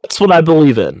 that's what I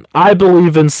believe in. I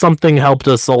believe in something helped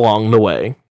us along the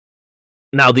way.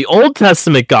 Now, the Old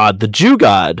Testament God, the Jewish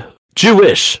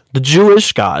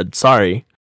God, sorry.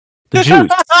 The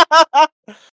Jews.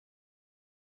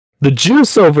 The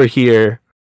Jews over here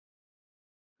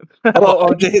Oh,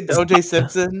 OJ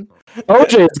Simpson.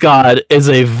 OJ's God is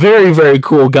a very, very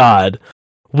cool God.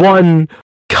 One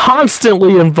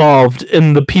constantly involved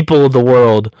in the people of the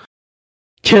world,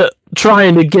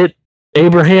 trying to get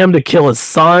Abraham to kill his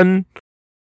son,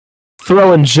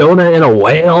 throwing Jonah in a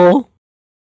whale.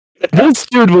 This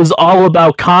dude was all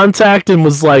about contact and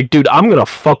was like, dude, I'm gonna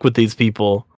fuck with these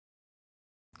people.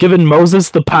 Giving Moses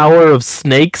the power of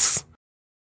snakes,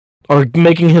 or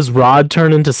making his rod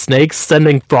turn into snakes,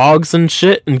 sending frogs and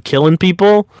shit and killing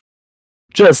people.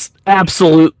 Just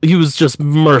absolute, he was just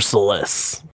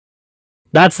merciless.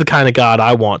 That's the kind of God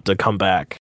I want to come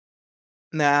back.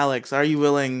 Now, Alex, are you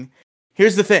willing?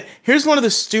 Here's the thing. Here's one of the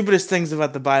stupidest things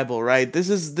about the Bible, right? This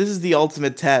is the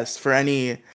ultimate test for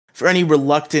any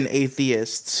reluctant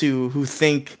atheists who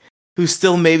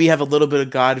still maybe have a little bit of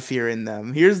God fear in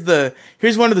them. Here's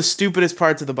one of the stupidest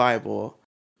parts of the Bible.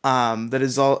 That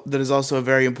is also a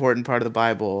very important part of the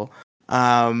Bible.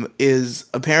 Is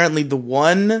apparently the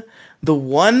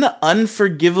one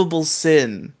unforgivable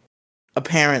sin.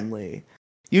 Apparently,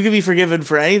 you can be forgiven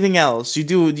for anything else. You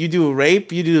do a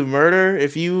rape, you do a murder.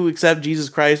 If you accept Jesus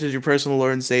Christ as your personal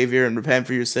Lord and Savior and repent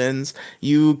for your sins,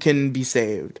 you can be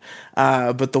saved.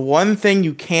 But the one thing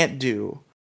you can't do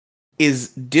is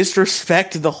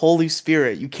disrespect the Holy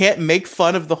Spirit. You can't make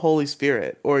fun of the Holy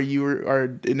Spirit, or you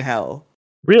are in hell.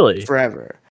 Really?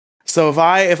 Forever. So if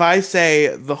I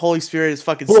say the Holy Spirit is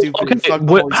fucking stupid, okay, and fuck the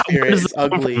Holy Spirit is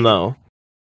ugly. Though?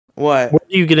 What? Where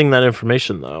are you getting that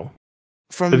information though?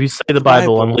 From if you say the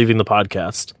Bible, I'm leaving the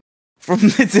podcast.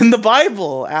 It's in the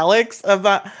Bible, Alex. I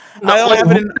don't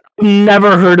have it in.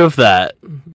 Never heard of that.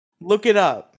 Look it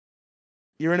up.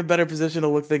 You're in a better position to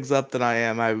look things up than I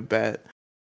am, I would bet.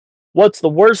 What's the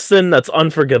worst sin that's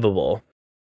unforgivable?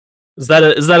 Is that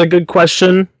a good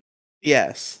question?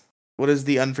 Yes. What is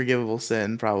the unforgivable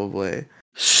sin? Probably.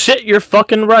 Shit, you're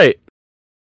fucking right.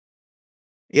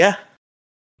 Yeah.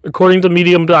 According to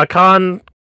medium.com,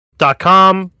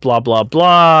 blah blah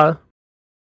blah.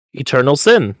 Eternal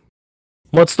sin.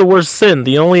 What's the worst sin?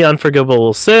 The only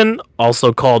unforgivable sin,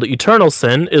 also called eternal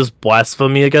sin, is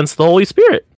blasphemy against the Holy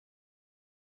Spirit.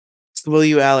 So will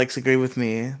you, Alex, agree with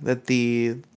me that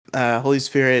the Holy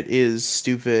Spirit is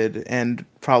stupid and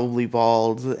probably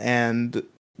bald and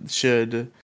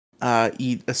should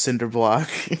eat a cinder block?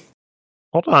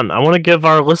 Hold on, I want to give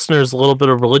our listeners a little bit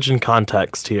of religion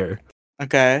context here.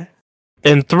 Okay.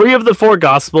 In 3 of the 4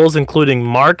 Gospels, including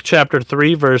Mark chapter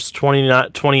 3, verse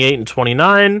 28 and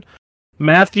 29,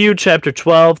 Matthew chapter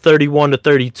 12, 31 to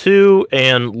 32,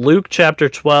 and Luke chapter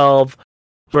 12,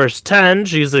 verse 10,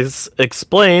 Jesus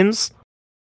explains,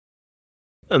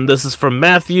 and this is from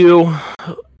Matthew,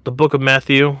 the book of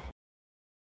Matthew,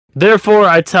 "Therefore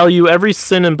I tell you, every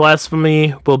sin and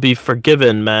blasphemy will be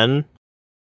forgiven men,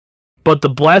 but the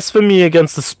blasphemy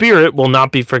against the Spirit will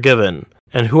not be forgiven.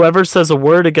 And whoever says a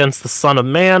word against the Son of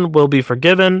Man will be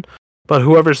forgiven, but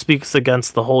whoever speaks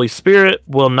against the Holy Spirit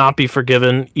will not be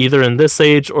forgiven, either in this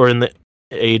age or in the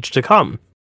age to come."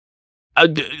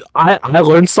 I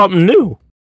learned something new.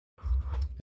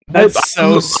 That's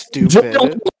so stupid. I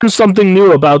learned something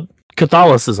new about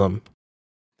Catholicism.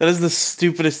 That is the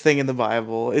stupidest thing in the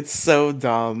Bible. It's so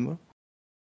dumb.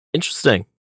 Interesting.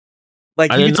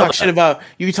 Like you can talk shit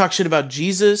about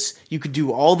Jesus. You could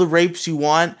do all the rapes you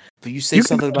want, but you say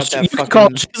something about that. You can call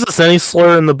Jesus any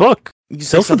slur in the book. You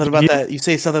say something about that. You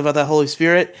say something about that Holy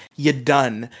Spirit. You're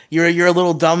done. You're a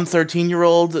little dumb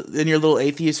 13-year-old in your little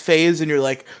atheist phase, and you're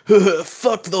like,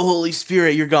 "Fuck the Holy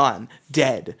Spirit." You're gone,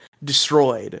 dead,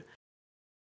 destroyed.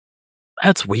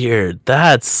 That's weird.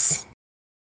 I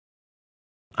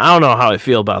don't know how I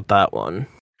feel about that one.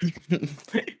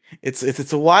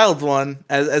 It's a wild one,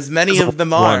 as many of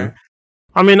them are.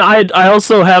 I mean, I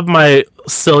also have my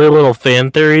silly little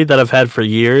fan theory that I've had for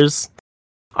years.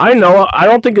 I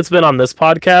don't think it's been on this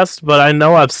podcast, but I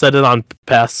know I've said it on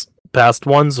past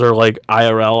ones or like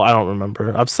IRL. I don't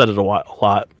remember. I've said it a lot.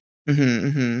 Mm-hmm,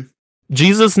 mm-hmm.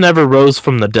 Jesus never rose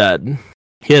from the dead.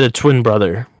 He had a twin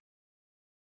brother.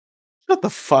 Shut the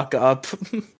fuck up.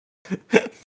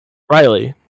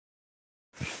 Riley.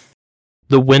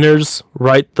 The winners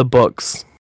write the books.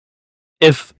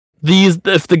 If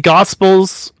the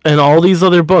Gospels and all these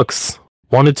other books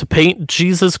wanted to paint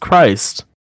Jesus Christ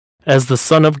as the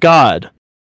Son of God,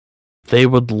 they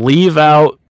would leave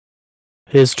out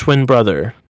his twin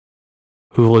brother,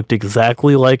 who looked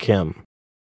exactly like him.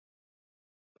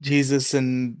 Jesus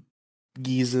and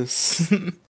Jesus.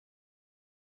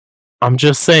 I'm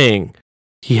just saying,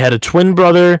 he had a twin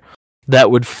brother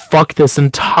that would fuck this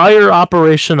entire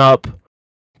operation up.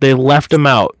 They left him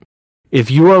out. If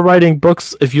you are writing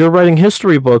books, if you're writing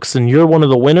history books and you're one of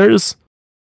the winners,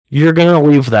 you're going to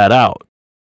leave that out.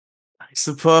 I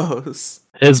suppose.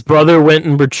 His brother went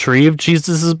and retrieved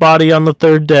Jesus' body on the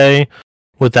third day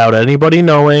without anybody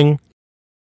knowing,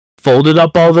 folded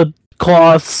up all the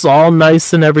cloths all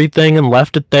nice and everything and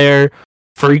left it there,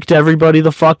 freaked everybody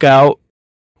the fuck out,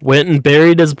 went and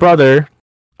buried his brother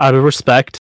out of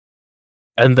respect,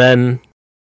 and then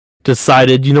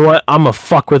decided, you know what, I'm gonna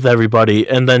fuck with everybody,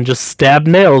 and then just stabbed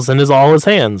nails in all his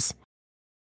hands.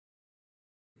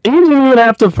 He didn't even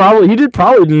have to probably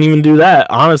didn't even do that,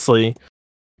 honestly.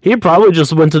 He probably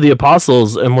just went to the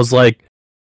apostles and was like,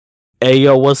 hey,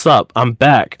 yo, what's up? I'm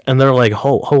back. And they're like,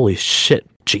 holy shit,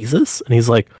 Jesus? And he's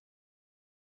like,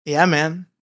 yeah, man.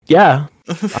 Yeah,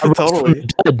 I rose from Totally.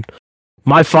 the dead.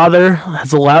 My Father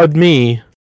has allowed me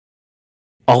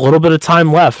a little bit of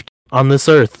time left on this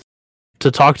earth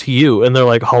to talk to you. And they're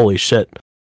like, holy shit.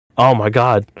 Oh my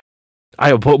God.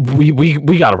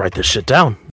 We gotta write this shit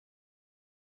down.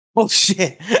 Oh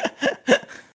shit.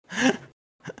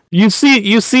 You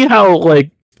see how like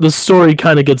the story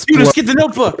kind of gets Dude, let's get the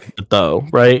notebook. though,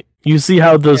 right? You see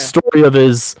how the story of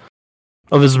his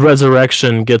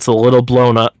resurrection gets a little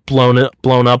blown up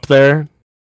there.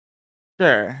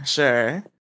 Sure.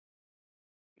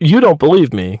 You don't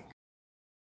believe me.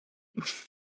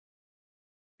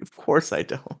 Of course I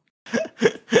don't.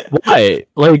 Why?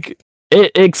 Like,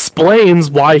 it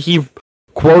explains why he,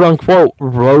 quote unquote,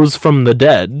 rose from the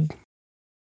dead.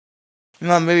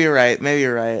 No, maybe you're right.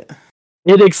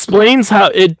 It explains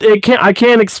how I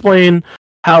can't explain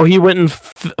how he went and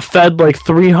fed like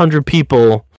 300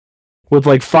 people with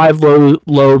like 5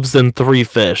 loaves and 3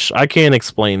 fish. I can't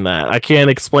explain that. I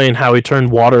can't explain how he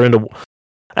turned water into.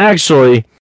 Actually,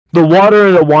 the water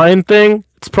into wine thing,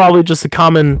 it's probably just a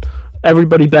common.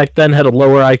 Everybody back then had a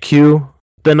lower IQ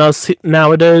than us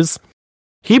nowadays.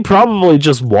 He probably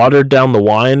just watered down the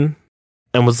wine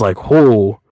and was like,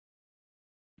 oh,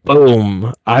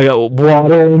 boom, I got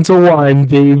water into wine,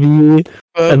 baby.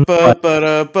 And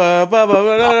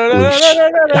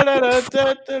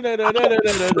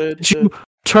you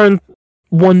turn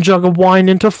 1 jug of wine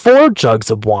into 4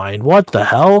 jugs of wine. What the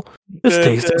hell? This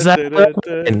tastes exactly like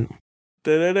wine.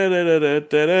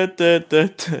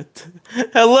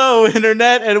 Hello,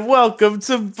 Internet, and welcome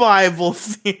to Bible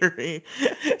Theory.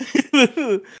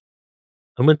 I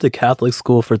went to Catholic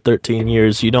school for 13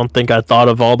 years. You don't think I thought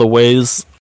of all the ways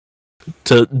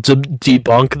to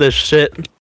debunk this shit?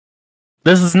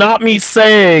 This is not me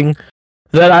saying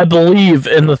that I believe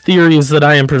in the theories that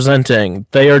I am presenting.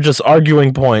 They are just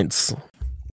arguing points.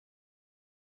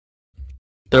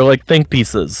 They're like think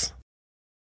pieces.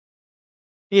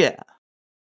 Yeah.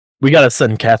 We gotta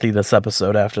send Kathy this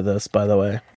episode after this, by the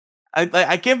way.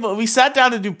 I can't believe we sat down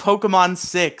to do Pokemon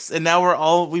 6 and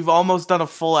now we've almost done a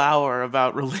full hour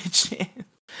about religion.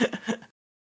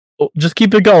 Just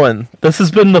keep it going. This has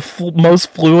been the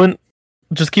most fluent.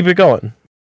 Just keep it going.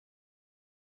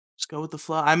 Just go with the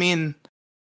flow. I mean,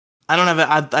 I don't have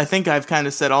it. I think I've kind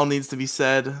of said all needs to be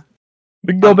said.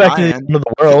 We can go back to the end of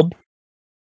the world.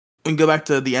 We can go back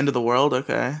to the end of the world,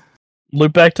 okay.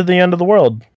 Loop back to the end of the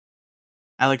world.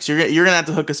 Alex, you're gonna have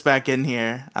to hook us back in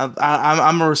here.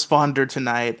 I'm a responder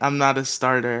tonight. I'm not a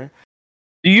starter.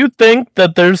 Do you think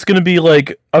that there's gonna be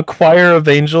like a choir of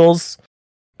angels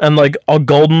and like a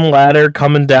golden ladder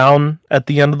coming down at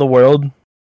the end of the world,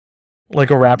 like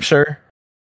a rapture?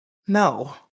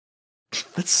 No,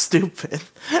 that's stupid.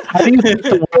 How do you think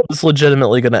the world is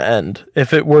legitimately gonna end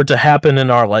if it were to happen in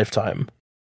our lifetime?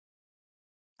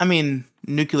 I mean,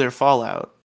 nuclear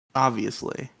fallout,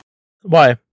 obviously.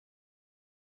 Why?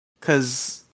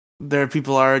 Because there are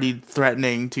people already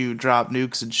threatening to drop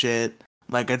nukes and shit.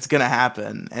 Like, it's gonna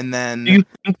happen. And then... Do you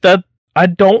think that... I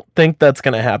don't think that's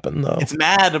gonna happen, though. It's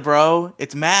mad, bro.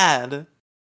 It's mad.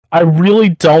 I really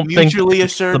don't think... Mutually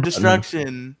assured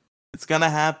destruction. It's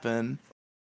gonna happen.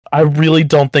 I really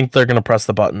don't think they're gonna press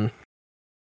the button.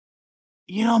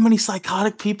 You know how many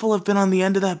psychotic people have been on the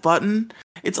end of that button?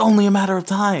 It's only a matter of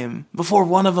time before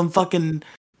one of them fucking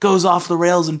goes off the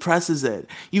rails and presses it.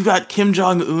 You've got Kim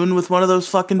Jong-un with one of those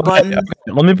fucking buttons.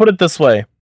 Okay. Let me put it this way.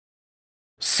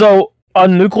 So, a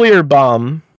nuclear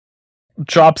bomb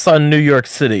drops on New York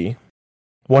City.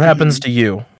 What happens to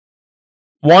you?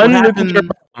 One nuclear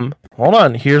bomb. Hold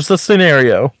on, here's the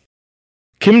scenario.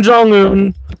 Kim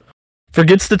Jong-un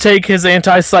forgets to take his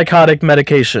antipsychotic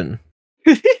medication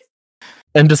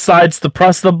and decides to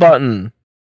press the button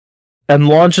and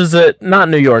launches it, not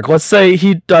New York, let's say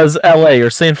he does LA or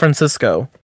San Francisco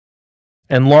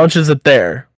and launches it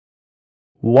there.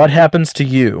 What happens to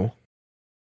you?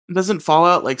 Doesn't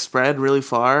Fallout like spread really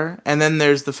far? And then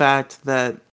there's the fact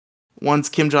that once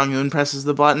Kim Jong-un presses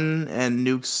the button and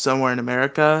nukes somewhere in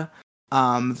America,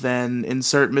 then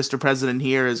insert Mr. President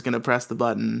here is going to press the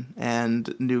button and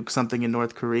nuke something in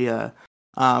North Korea.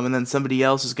 And then somebody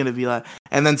else is going to be like,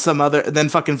 and then then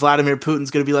fucking Vladimir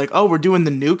Putin's going to be like, oh, we're doing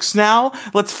the nukes now?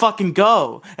 Let's fucking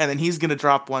go. And then he's going to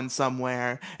drop one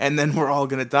somewhere, and then we're all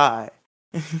going to die.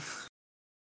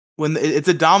 It's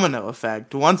a domino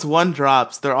effect. Once one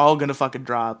drops, they're all going to fucking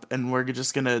drop, and we're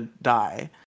just going to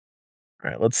die. All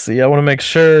right, let's see. I want to make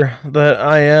sure that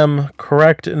I am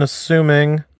correct in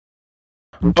assuming.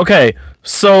 Okay,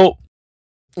 so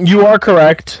you are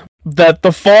correct that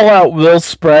the fallout will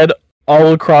spread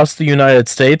all across the United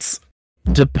States,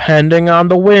 depending on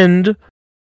the wind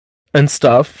and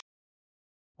stuff.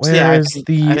 Where is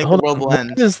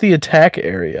the attack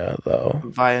area, though?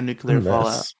 Via nuclear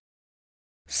fallout.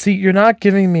 See, you're not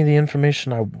giving me the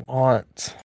information I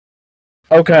want.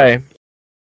 Okay.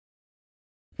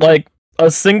 Like,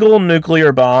 a single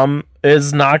nuclear bomb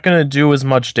is not going to do as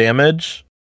much damage.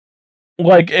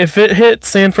 Like, if it hit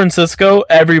San Francisco,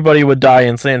 everybody would die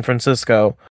in San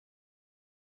Francisco.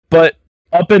 But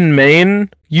up in Maine,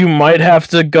 you might have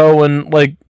to go and,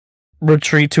 like,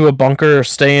 retreat to a bunker or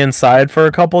stay inside for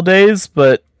a couple days,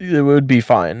 but it would be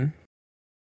fine.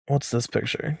 What's this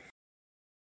picture?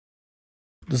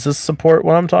 Does this support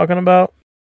what I'm talking about?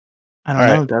 I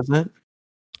don't know, does it?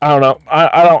 I don't know.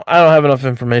 I don't have enough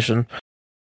information.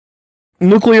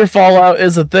 Nuclear fallout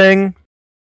is a thing.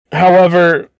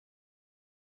 However,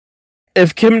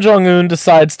 if Kim Jong-un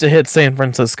decides to hit San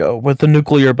Francisco with a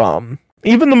nuclear bomb,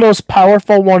 even the most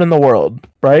powerful one in the world,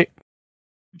 right?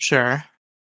 Sure.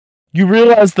 You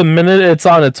realize the minute it's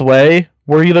on its way,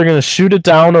 we're either going to shoot it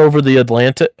down over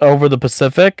the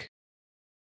Pacific,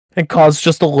 and cause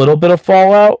just a little bit of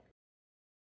fallout,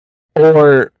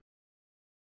 or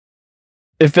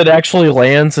if it actually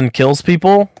lands and kills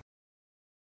people,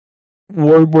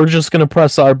 we're just gonna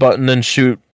press our button and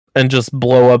shoot and just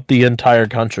blow up the entire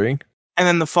country. And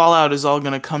then the fallout is all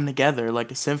gonna come together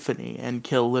like a symphony and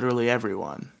kill literally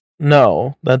everyone.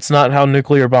 No, that's not how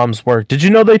nuclear bombs work. Did you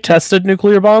know they tested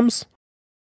nuclear bombs?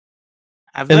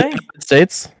 Have they? In the United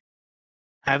States?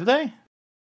 Have they?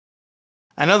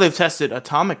 I know they've tested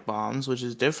atomic bombs, which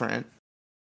is different.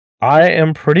 I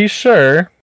am pretty sure.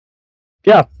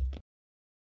 Yeah.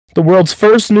 The world's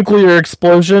first nuclear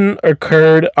explosion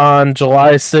occurred on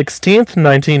July 16th,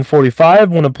 1945,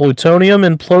 when a plutonium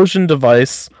implosion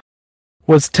device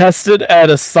was tested at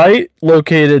a site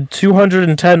located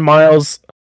 210 miles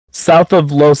south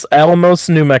of Los Alamos,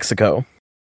 New Mexico.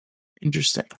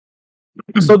 Interesting.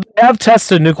 So they have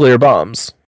tested nuclear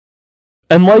bombs.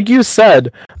 And like you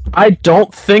said, I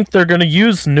don't think they're going to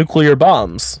use nuclear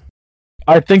bombs.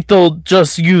 I think they'll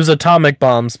just use atomic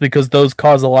bombs because those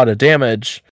cause a lot of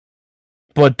damage,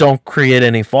 but don't create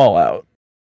any fallout.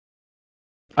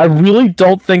 I really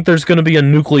don't think there's going to be a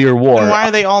nuclear war. And why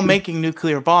are they all making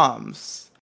nuclear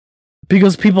bombs?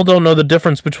 Because people don't know the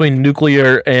difference between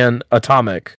nuclear and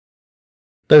atomic.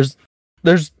 There's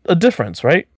a difference,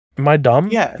 right? Am I dumb?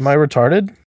 Yes. Am I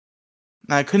retarded?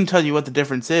 I couldn't tell you what the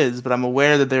difference is, but I'm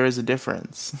aware that there is a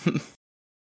difference.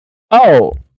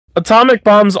 Oh, atomic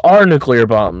bombs are nuclear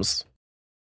bombs.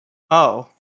 Oh.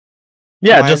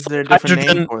 Yeah, why just is there a different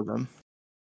hydrogen name for them?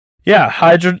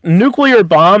 Yeah, nuclear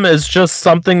bomb is just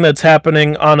something that's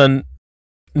happening on a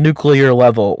nuclear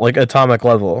level, like atomic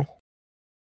level.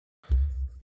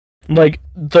 Like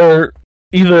they're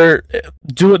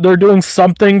doing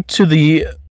something to the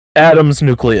atom's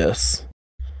nucleus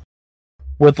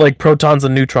with like protons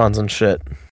and neutrons and shit.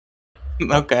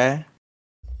 Okay.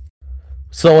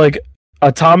 So like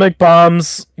atomic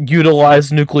bombs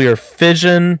utilize nuclear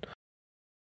fission.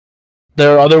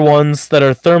 There are other ones that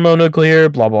are thermonuclear,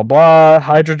 blah blah blah,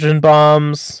 hydrogen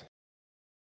bombs.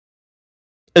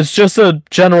 It's just a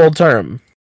general term.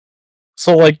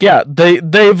 So like yeah,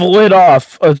 they've lit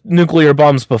off nuclear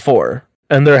bombs before,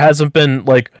 and there hasn't been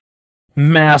like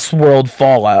mass world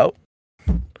fallout.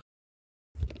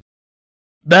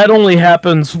 That only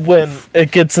happens when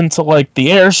it gets into like the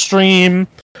airstream.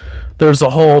 There's a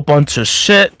whole bunch of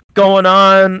shit going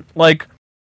on. Like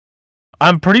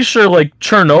I'm pretty sure like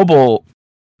Chernobyl,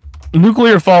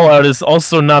 nuclear fallout is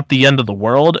also not the end of the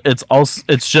world. It's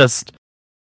just,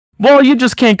 well, you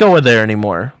just can't go in there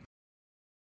anymore.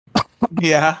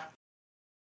 Yeah.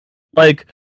 Like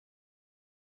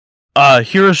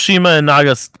Hiroshima and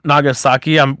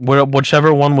Nagasaki,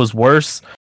 whichever one was worse,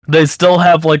 they still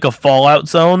have like a fallout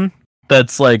zone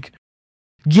that's like,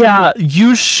 yeah,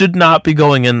 you should not be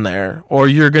going in there or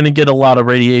you're going to get a lot of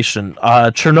radiation.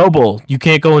 Chernobyl, you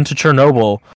can't go into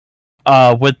Chernobyl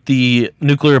with the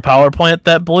nuclear power plant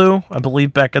that blew, I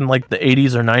believe back in like the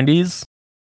 80s or 90s.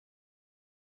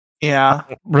 Yeah. I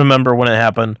don't remember when it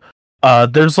happened.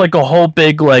 there's like a whole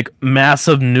big like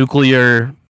massive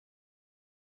nuclear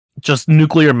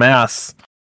mass.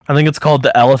 I think it's called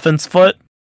the elephant's foot.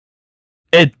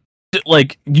 It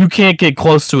like you can't get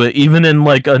close to it even in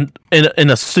like in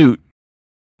a suit.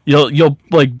 You'll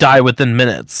like die within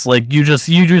minutes. Like you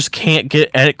just can't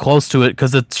get close to it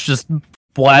because it's just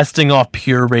blasting off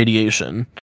pure radiation.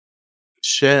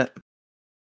 Shit.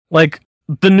 Like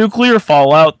the nuclear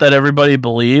fallout that everybody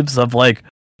believes of, like,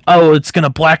 oh, it's gonna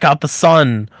black out the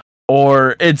sun,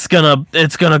 or it's gonna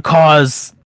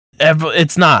cause.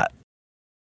 It's not.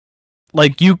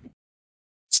 Like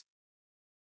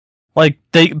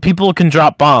people can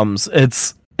drop bombs.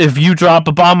 It's if you drop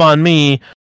a bomb on me,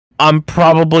 I'm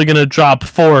probably gonna drop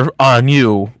 4 on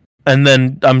you, and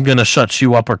then I'm gonna shut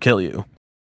you up or kill you.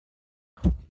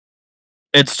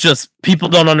 It's just people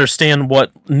don't understand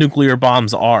what nuclear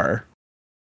bombs are.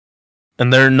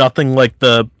 And they're nothing like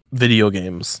the video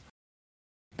games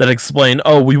that explain,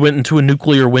 oh, we went into a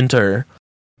nuclear winter.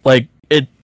 Like, it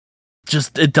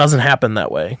doesn't happen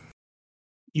that way.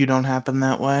 You don't happen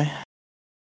that way?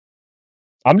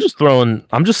 I'm just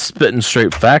spitting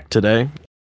straight fact today.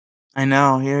 I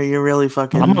know, you're really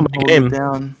fucking I'm on my game.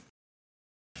 Down.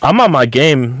 I'm on my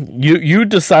game. You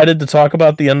decided to talk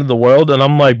about the end of the world, and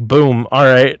I'm like, boom, all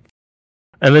right.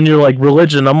 And then you're like,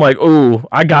 religion. I'm like, ooh,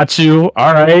 I got you.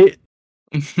 All right.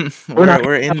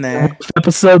 we're in there.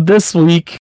 Episode this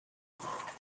week.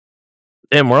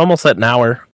 Damn, we're almost at an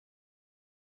hour.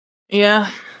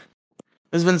 Yeah.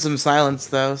 There's been some silence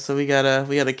though, so we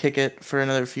gotta kick it for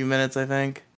another few minutes, I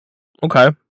think. Okay.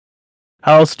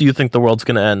 How else do you think the world's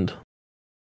gonna end?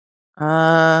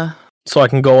 So I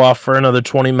can go off for another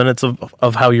 20 minutes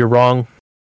of how you're wrong.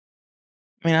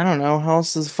 I mean, I don't know. How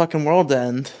else does the fucking world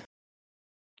end?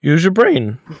 Use your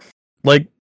brain. Like,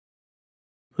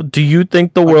 do you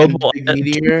think the world will end?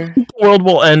 The world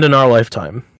will end in our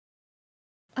lifetime?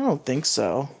 I don't think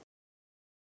so.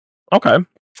 Okay.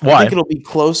 Why? I think it'll be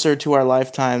closer to our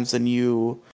lifetimes than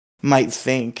you might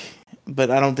think,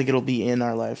 but I don't think it'll be in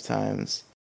our lifetimes.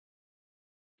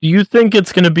 Do you think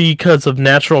it's going to be because of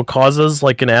natural causes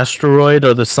like an asteroid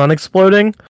or the sun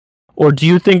exploding? Or do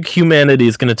you think humanity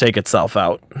is going to take itself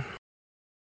out?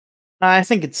 I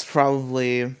think it's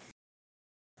probably...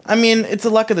 I mean, it's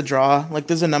a luck of the draw. Like,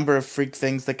 there's a number of freak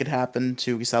things that could happen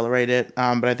to accelerate it.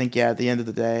 But I think, yeah, at the end of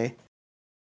the day,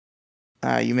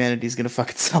 humanity's going to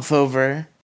fuck itself over.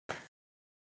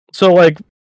 So, like,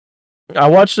 I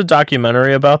watched a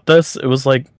documentary about this. It was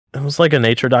like a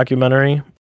nature documentary.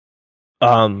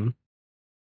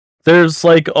 There's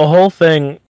like a whole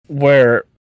thing where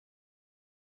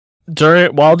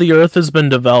while the Earth has been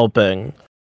developing,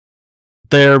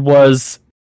 there was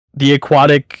the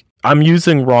aquatic. I'm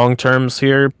using wrong terms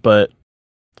here, but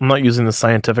I'm not using the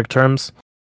scientific terms.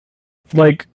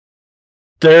 Like,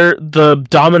 there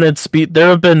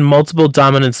have been multiple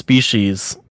dominant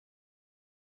species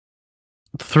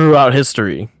throughout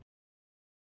history.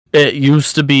 It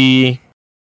used to be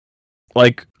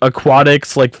like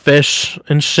aquatics, like fish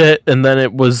and shit, and then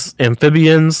it was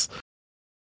amphibians,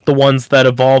 the ones that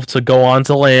evolved to go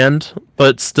onto land,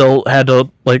 but still had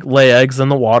to like lay eggs in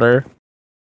the water.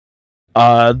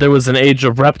 There was an age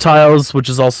of reptiles, which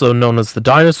is also known as the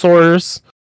dinosaurs.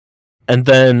 And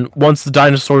then once the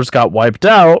dinosaurs got wiped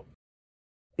out,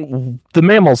 the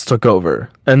mammals took over.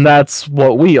 And that's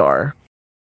what we are.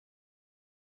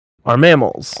 Are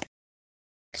mammals.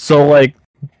 So, like,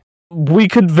 we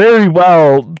could very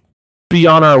well be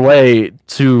on our way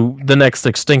to the next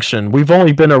extinction. We've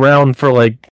only been around for,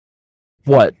 like,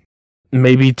 what?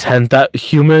 Maybe 10,000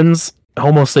 humans,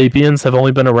 Homo sapiens, have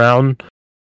only been around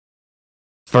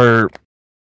for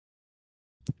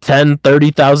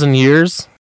 30,000 years.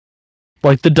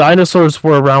 Like, the dinosaurs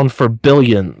were around for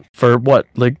what,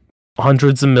 like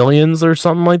hundreds of millions or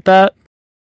something like that?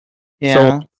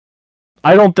 Yeah. So,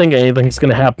 I don't think anything's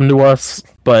going to happen to us,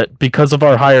 but because of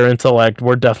our higher intellect,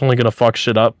 we're definitely going to fuck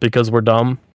shit up because we're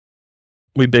dumb.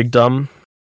 We big dumb.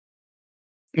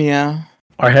 Yeah.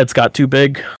 Our heads got too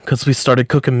big because we started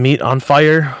cooking meat on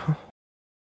fire.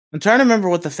 I'm trying to remember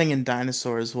what the thing in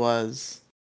Dinosaurs was.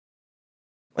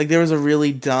 Like, there was a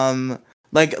really dumb...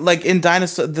 Like in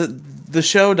the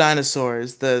show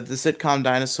Dinosaurs, the sitcom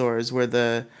Dinosaurs,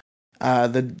 where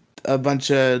a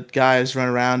bunch of guys run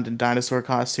around in dinosaur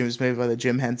costumes made by the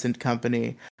Jim Henson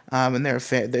Company, and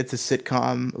it's a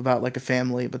sitcom about like a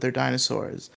family, but they're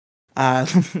dinosaurs.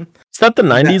 Is that the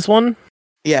 90s one?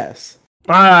 Yes.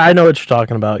 I know what you're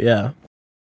talking about, yeah.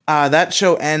 That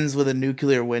show ends with a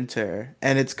nuclear winter,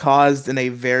 and it's caused in a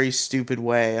very stupid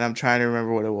way, and I'm trying to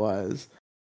remember what it was.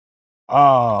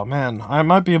 Oh, man. I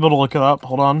might be able to look it up.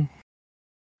 Hold on.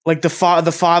 Like the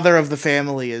father of the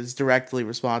family is directly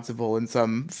responsible in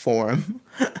some form.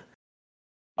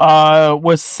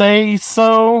 We say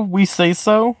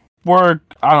so. We're,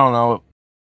 I don't know.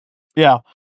 Yeah.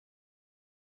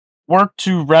 Work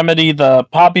to remedy the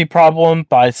poppy problem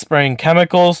by spraying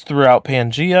chemicals throughout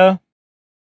Pangea.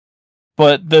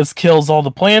 But this kills all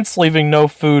the plants, leaving no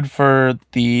food for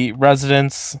the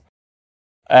residents.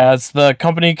 As the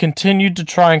company continued to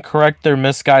try and correct their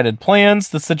misguided plans,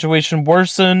 the situation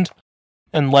worsened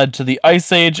and led to the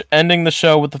Ice Age, ending the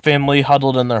show with the family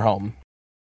huddled in their home.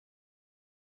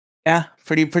 Yeah,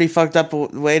 pretty fucked up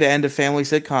way to end a family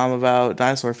sitcom about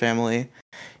dinosaur family.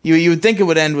 You would think it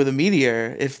would end with a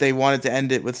meteor if they wanted to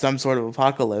end it with some sort of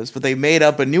apocalypse, but they made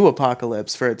up a new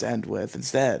apocalypse for it to end with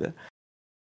instead.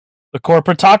 The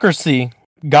corporatocracy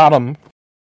got him.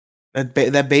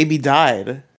 That baby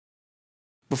died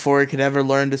before it could ever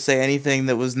learn to say anything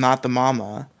that was not the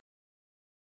mama.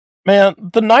 Man,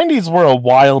 the 90s were a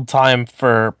wild time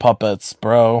for puppets,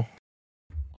 bro.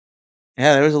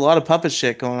 Yeah, there was a lot of puppet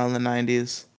shit going on in the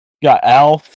 90s. Got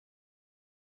Alf.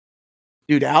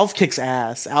 Dude, Alf kicks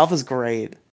ass. Alf is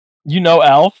great. You know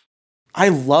Alf? I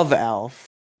love Alf.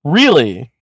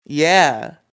 Really?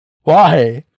 Yeah.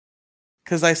 Why?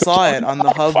 Because I saw it on the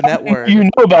Hub network. You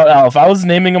know about Alf. I was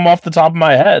naming them off the top of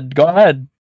my head. Go ahead.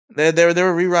 There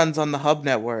were reruns on the Hub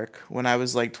network when I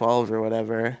was like 12 or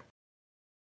whatever.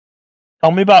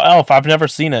 Tell me about Alf. I've never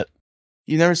seen it.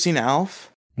 You never seen Alf?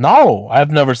 No,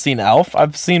 I've never seen Alf.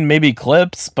 I've seen maybe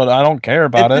clips, but I don't care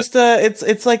about it.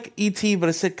 It's like E.T. but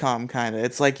a sitcom kind of.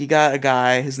 It's like you got a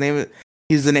guy. He's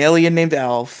an alien named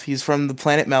Alf. He's from the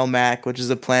planet Melmac, which is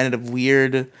a planet of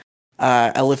weird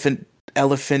elephant.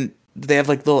 They have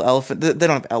like little elephant. They don't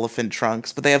have elephant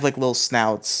trunks, but they have like little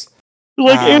snouts.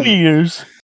 Like anteaters.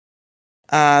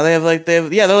 They're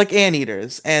like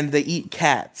anteaters, and they eat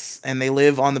cats, and they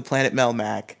live on the planet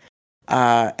Melmac.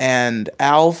 And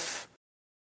Alf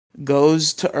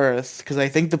goes to Earth because I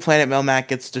think the planet Melmac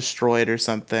gets destroyed or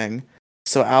something.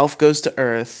 So Alf goes to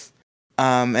Earth,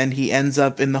 and he ends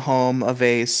up in the home of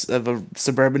a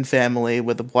suburban family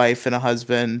with a wife and a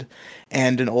husband,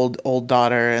 and an old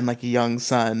daughter and like a young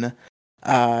son.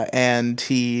 And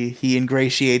he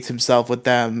ingratiates himself with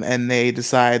them, and they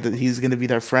decide that he's going to be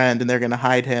their friend, and they're going to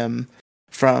hide him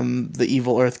from the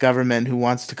evil Earth government who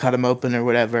wants to cut him open or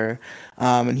whatever.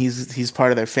 And he's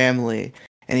part of their family.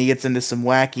 And he gets into some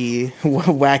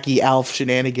wacky Alf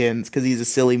shenanigans because he's a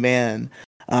silly man.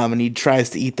 And he tries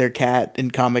to eat their cat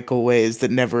in comical ways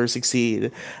that never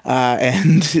succeed.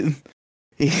 And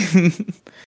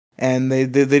and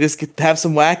they just get to have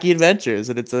some wacky adventures,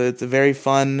 and it's a very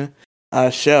fun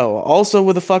show. Also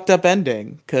with a fucked up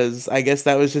ending, because I guess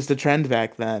that was just a trend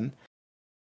back then.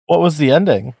 What was the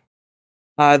ending?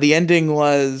 The ending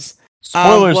was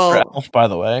spoilers for Alf, by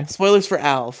the way. Spoilers for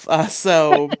Alf.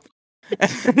 So. I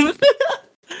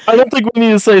don't think we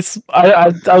need to say.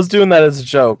 I was doing that as a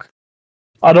joke.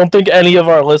 I don't think any of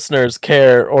our listeners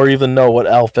care or even know what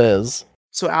Alf is.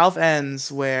 So Alf ends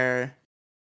where,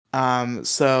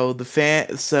 so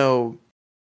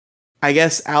I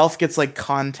guess Alf gets like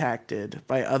contacted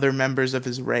by other members of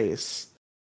his race,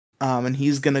 and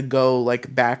he's gonna go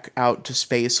like back out to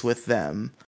space with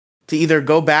them. To either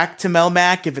go back to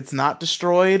Melmac if it's not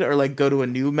destroyed, or like go to a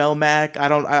new Melmac. I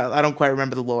don't quite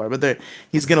remember the lore, but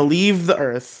he's gonna leave the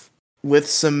Earth with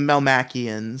some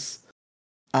Melmacians.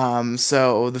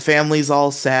 So the family's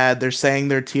all sad. They're saying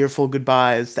their tearful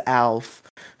goodbyes to Alf,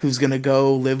 who's gonna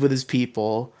go live with his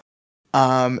people.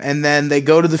 And then they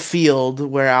go to the field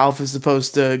where Alf is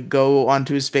supposed to go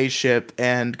onto his spaceship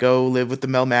and go live with the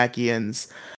Melmacians.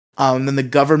 Then the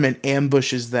government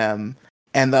ambushes them,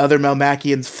 and the other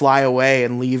Melmacians fly away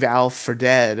and leave Alf for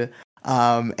dead.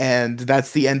 And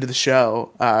that's the end of the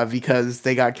show, because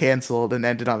they got canceled and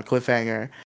ended on a cliffhanger.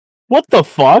 What the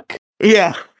fuck?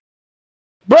 Yeah.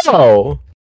 Bro!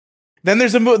 Then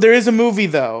there is a movie,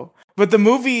 though. But the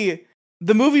movie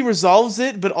resolves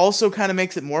it, but also kind of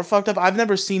makes it more fucked up. I've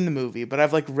never seen the movie, but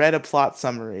I've like read a plot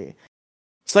summary.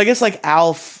 So I guess like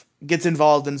Alf gets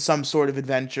involved in some sort of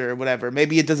adventure or whatever.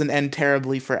 Maybe it doesn't end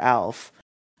terribly for Alf.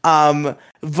 But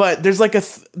there's like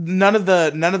none of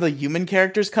the human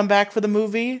characters come back for the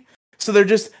movie. So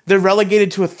they're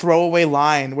relegated to a throwaway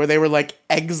line where they were like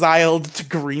exiled to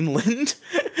Greenland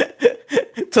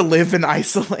to live in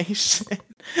isolation.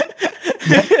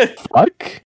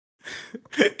 Fuck?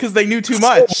 Because they knew too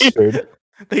much. So weird.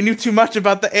 They knew too much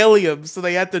about the aliens, so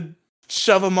they had to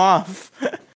shove them off. Do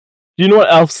you know what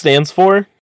ALF stands for?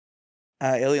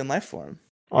 Alien life form.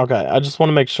 Okay, I just want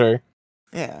to make sure.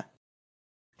 Yeah.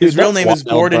 His real name is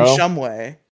Gordon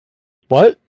Shumway.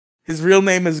 What? His real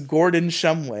name is Gordon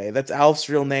Shumway. That's Alf's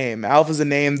real name. Alf is a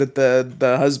name that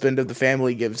the husband of the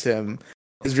family gives him.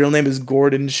 His real name is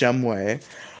Gordon Shumway.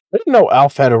 I didn't know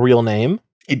Alf had a real name.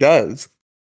 He does.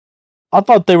 I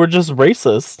thought they were just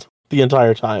racist the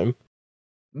entire time.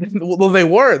 Well, they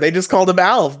were. They just called him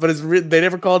Alf, but they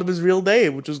never called him his real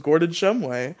name, which was Gordon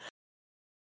Shumway.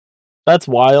 That's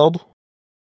wild.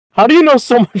 How do you know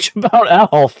so much about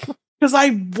Alf? Because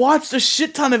I watched a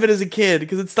shit ton of it as a kid,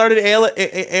 because it started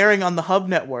airing on the Hub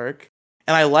Network,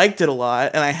 and I liked it a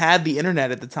lot, and I had the internet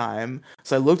at the time,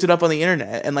 so I looked it up on the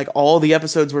internet, and like all the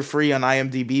episodes were free on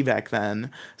IMDb back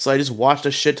then, so I just watched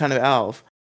a shit ton of Alf.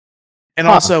 And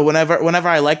also, whenever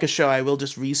I like a show, I will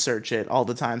just research it all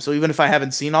the time. So even if I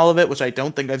haven't seen all of it, which I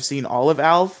don't think I've seen all of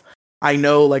Alf, I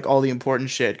know like all the important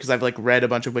shit because I've like read a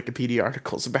bunch of Wikipedia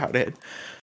articles about it.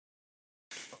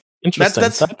 Interesting.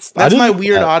 That's my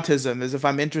weird autism. Is if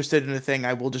I'm interested in a thing,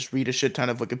 I will just read a shit ton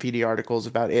of Wikipedia articles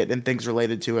about it and things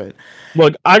related to it.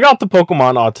 Look, I got the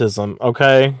Pokemon autism.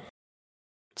 Okay,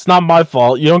 it's not my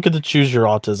fault. You don't get to choose your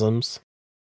autisms.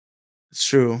 It's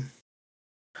true.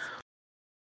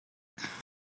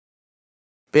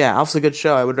 But yeah, Alf's a good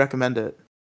show. I would recommend it.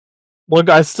 Look,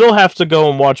 I still have to go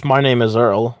and watch My Name Is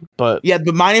Earl, but yeah,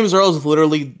 but My Name Is Earl is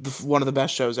literally one of the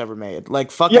best shows ever made.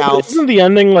 Like, fuck yeah, Alf. Isn't the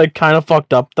ending like kind of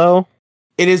fucked up though?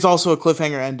 It is also a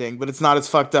cliffhanger ending, but it's not as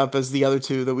fucked up as the other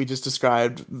two that we just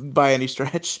described by any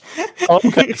stretch.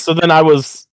 Okay, so then I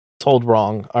was told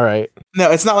wrong. All right.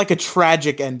 No, it's not like a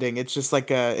tragic ending. It's just like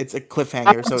it's a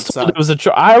cliffhanger. So it sucks.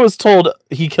 I was told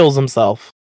he kills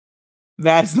himself.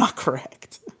 That is not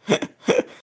correct.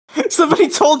 Somebody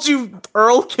told you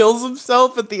Earl kills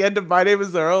himself at the end of My Name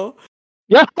Is Earl?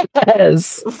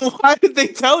 Yes. Why did they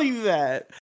tell you that?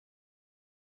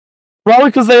 Probably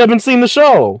because they haven't seen the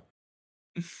show.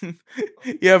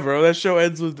 Yeah, bro. That show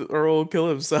ends with Earl kill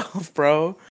himself,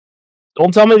 bro.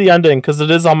 Don't tell me the ending because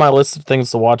it is on my list of things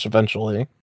to watch eventually.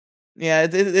 Yeah,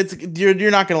 it's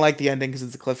you're not gonna like the ending because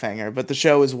it's a cliffhanger, but the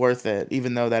show is worth it,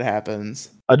 even though that happens.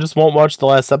 I just won't watch the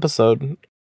last episode.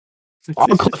 I'm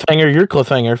cliffhanger, you're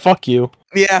cliffhanger. Fuck you.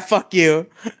 Yeah, fuck you.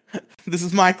 This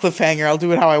is my cliffhanger. I'll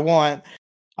do it how I want.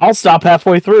 I'll stop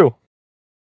halfway through.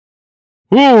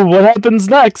 Ooh, what happens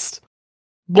next?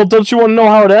 Well, don't you want to know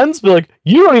how it ends? Be like,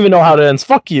 you don't even know how it ends.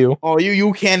 Fuck you. Oh,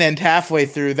 you can end halfway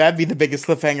through. That'd be the biggest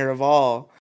cliffhanger of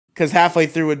all. Because halfway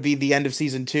through would be the end of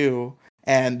season 2,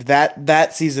 and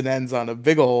that season ends on a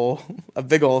big ol'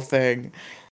 thing.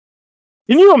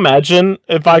 Can you imagine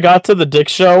if I got to the Dick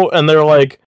Show and they're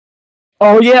like,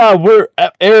 oh yeah,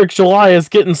 Eric July is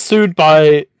getting sued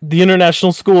by the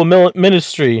International School of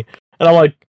Ministry, and I'm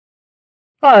like,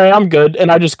 all right, I'm good,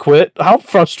 and I just quit. How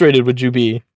frustrated would you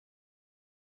be?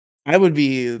 I would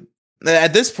be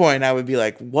at this point. I would be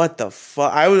like, what the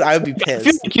fuck? I would be pissed. I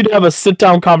feel like you'd have a sit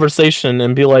down conversation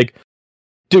and be like,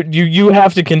 dude, you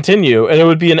have to continue, and it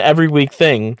would be an every week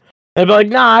thing. And I'd be like,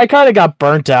 nah, I kind of got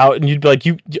burnt out, and you'd be like,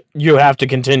 you have to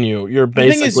continue. You're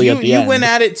basically at the end. You went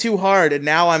at it too hard, and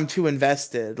now I'm too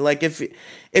invested. Like if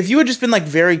you had just been like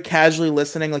very casually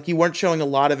listening, like you weren't showing a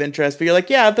lot of interest, but you're like,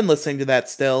 yeah, I've been listening to that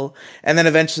still, and then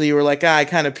eventually you were like, I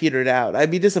kind of petered out.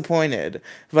 I'd be disappointed,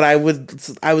 but I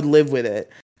would live with it.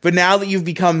 But now that you've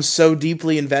become so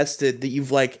deeply invested that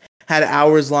you've like had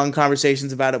hours-long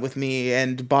conversations about it with me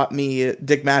and bought me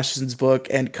Dick Masterson's book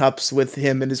and cups with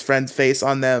him and his friend's face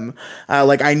on them.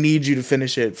 Like, I need you to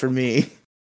finish it for me.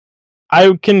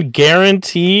 I can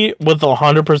guarantee with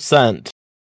 100%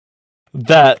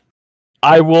 that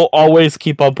I will always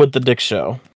keep up with the Dick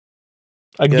Show.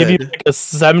 I give you like a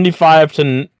 75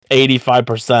 to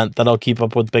 85% that I'll keep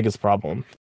up with Biggest Problem.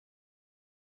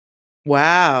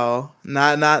 Wow,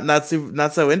 not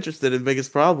so interested in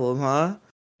Biggest Problem, huh?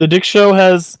 The Dick Show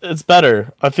it's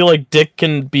better. I feel like Dick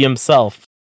can be himself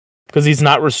because he's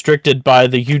not restricted by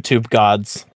the YouTube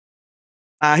gods.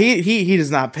 He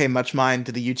does not pay much mind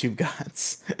to the YouTube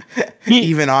gods,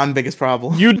 even on Biggest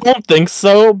Problem. You don't think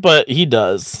so, but he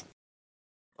does.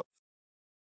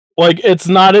 Like, it's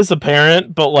not as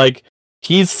apparent, but like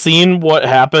he's seen what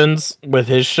happens with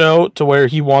his show to where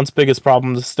he wants Biggest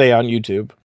Problem to stay on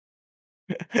YouTube.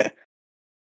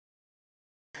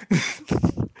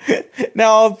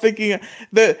 Now I'm thinking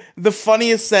the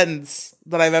funniest sentence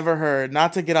that I've ever heard,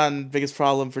 not to get on Biggest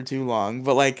Problem for too long,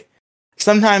 but like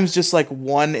sometimes just like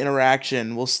one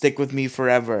interaction will stick with me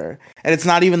forever. And it's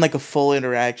not even like a full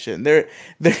interaction. There's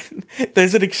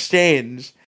an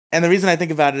exchange. And the reason I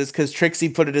think about it is because Trixie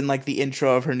put it in like the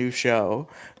intro of her new show.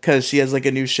 Because she has like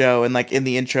a new show, and like in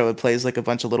the intro it plays like a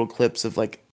bunch of little clips of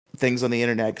like things on the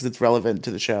internet because it's relevant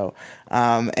to the show.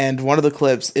 And one of the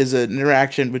clips is an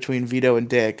interaction between Vito and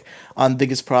Dick on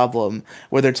Biggest Problem,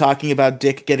 where they're talking about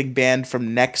Dick getting banned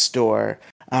from Nextdoor,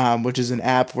 which is an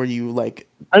app where you like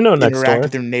I know interact Nextdoor.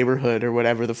 with your neighborhood or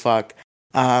whatever the fuck.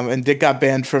 And Dick got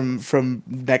banned from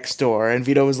Nextdoor, and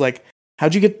Vito was like,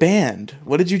 "How'd you get banned?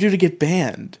 What did you do to get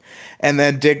banned?" And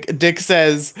then Dick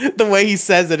says, the way he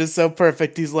says it is so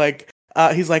perfect. He's like,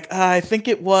 I think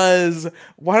it was,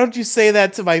 why don't you say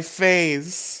that to my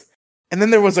face? And then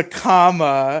there was a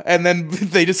comma, and then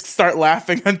they just start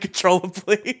laughing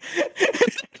uncontrollably.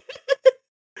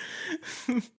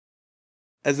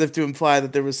 As if to imply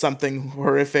that there was something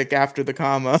horrific after the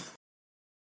comma.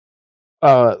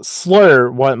 Slur,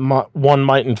 what one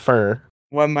might infer.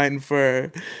 One might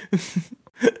infer.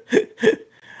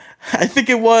 I think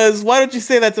it was, why don't you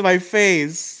say that to my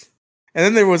face? And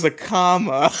then there was a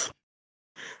comma.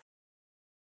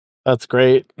 That's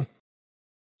great.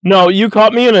 No, you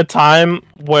caught me in a time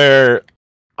where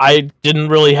I didn't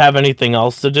really have anything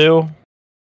else to do.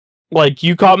 Like,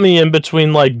 you caught me in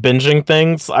between, like, binging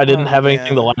things. I didn't have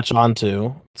anything to latch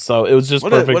onto. So it was just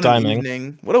perfect timing.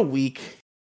 Evening. What a week.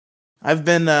 I've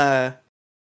been,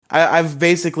 I've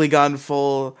basically gone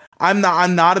full. I'm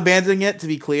not abandoning it, to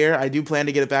be clear. I do plan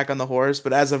to get it back on the horse,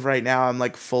 but as of right now, I'm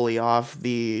like fully off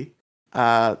the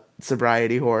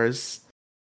sobriety horse.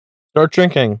 Start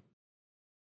drinking.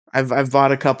 I've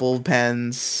bought a couple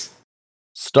pens.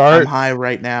 Start. I'm high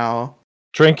right now.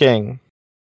 Drinking.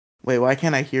 Wait, why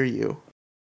can't I hear you?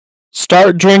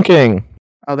 Start drinking.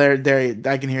 Oh, there,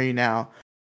 I can hear you now.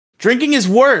 Drinking is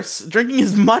worse. Drinking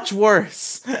is much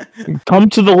worse. Come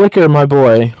to the liquor, my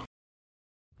boy.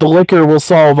 The liquor will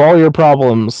solve all your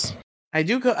problems. I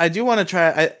do want to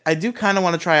try. I do kind of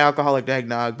want to try alcoholic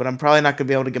eggnog, but I'm probably not gonna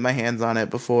be able to get my hands on it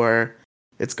before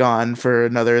it's gone for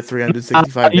another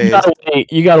 365 days.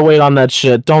 You gotta wait on that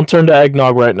shit. Don't turn to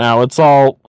eggnog right now. It's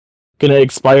all gonna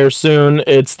expire soon.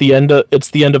 It's the end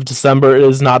of December. It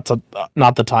is not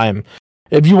the time.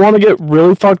 If you want to get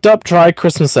really fucked up, try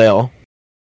Christmas ale.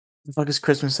 The fuck is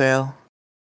Christmas ale?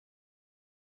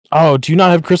 Oh, do you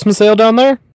not have Christmas ale down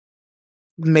there?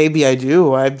 Maybe I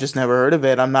do. I've just never heard of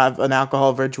it. I'm not an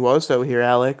alcohol virtuoso here,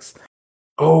 Alex.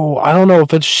 Oh, I don't know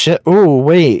if it's shit. Oh,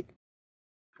 wait.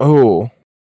 Oh,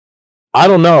 I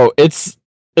don't know. It's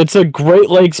a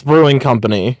Great Lakes Brewing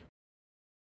Company.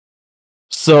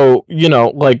 So,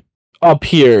 like up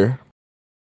here.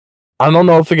 I don't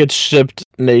know if it gets shipped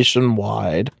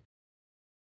nationwide.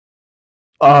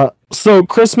 So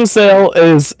Christmas ale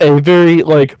is a very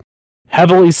like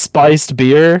heavily spiced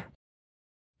beer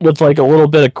with like a little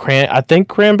bit of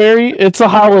cranberry. It's a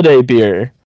holiday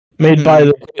beer made by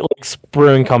the Great Lakes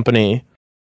Brewing Company.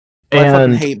 Well, I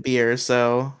fucking hate beer,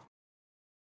 so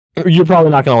you're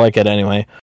probably not gonna like it anyway.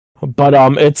 But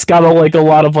it's got a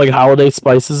lot of like holiday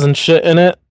spices and shit in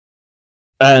it.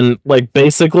 And like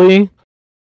basically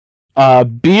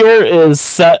beer is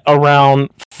set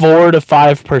around 4 to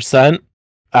 5%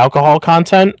 alcohol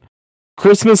content.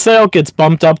 Christmas ale gets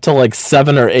bumped up to like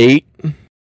 7 or 8,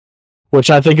 which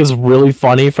I think is really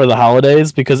funny for the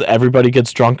holidays because everybody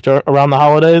gets drunk around the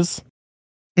holidays.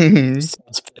 Mm-hmm. So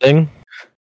it's fitting.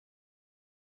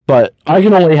 But I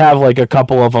can only have like a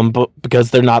couple of them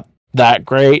because they're not that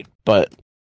great, but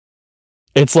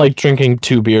it's like drinking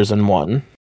 2 beers in one.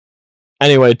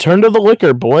 Anyway, turn to the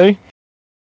liquor, boy.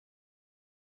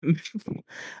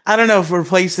 I don't know if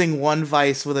replacing one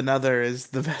vice with another is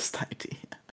the best idea.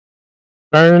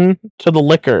 Turn to the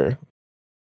liquor.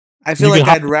 I feel like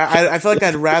I'd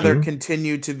rather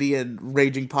continue to be a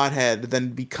raging pothead than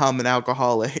become an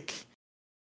alcoholic.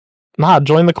 Nah,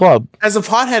 join the club. As a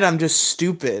pothead, I'm just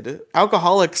stupid.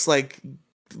 Alcoholics like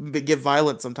get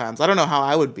violent sometimes. I don't know how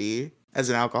I would be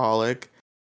as an alcoholic.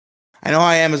 I know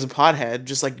I am as a pothead,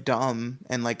 just like dumb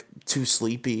and like too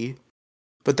sleepy.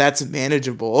 But that's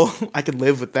manageable. I could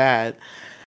live with that.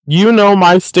 You know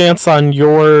my stance on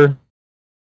your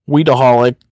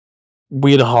weedaholism.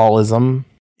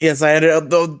 Yes, I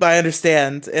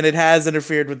understand, and it has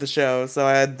interfered with the show,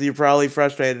 so you're probably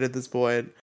frustrated at this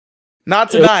point.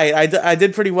 Not tonight. I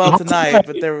did pretty well tonight,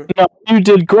 but there. No, you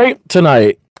did great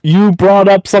tonight. You brought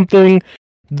up something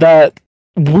that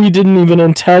we didn't even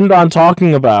intend on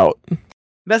talking about.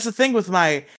 That's the thing with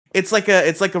my. It's like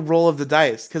a roll of the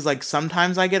dice, because like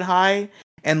sometimes I get high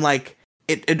and like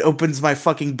it opens my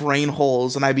fucking brain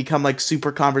holes and I become like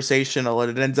super conversational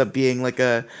and it ends up being like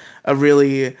a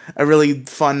really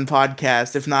fun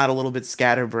podcast, if not a little bit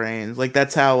scatterbrained. Like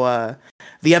that's how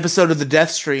the episode of the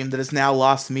Death Stream that is now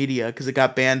lost media because it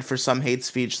got banned for some hate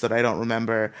speech that I don't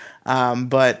remember.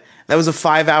 But that was a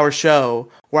 5-hour show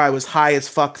where I was high as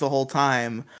fuck the whole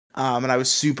time. And I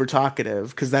was super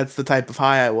talkative because that's the type of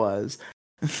high I was.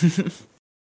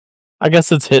 I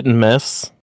guess it's hit and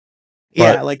miss.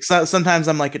 Yeah, like sometimes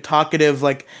I'm like a talkative,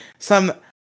 like some.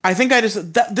 I think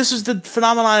this is the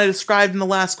phenomenon I described in the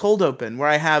last cold open, where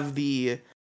I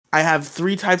have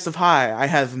three types of high. I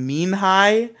have mean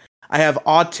high, I have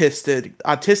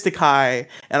autistic high,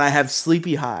 and I have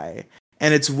sleepy high.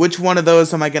 And it's which one of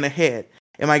those am I gonna hit?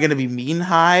 Am I gonna be mean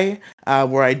high,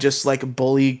 where I just like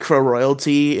bully Crow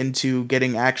Royalty into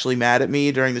getting actually mad at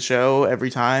me during the show every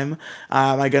time?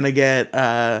 Am I gonna get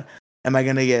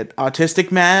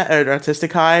autistic mad or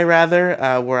autistic high rather,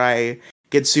 where I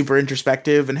get super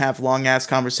introspective and have long ass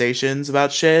conversations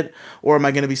about shit, or am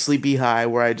I gonna be sleepy high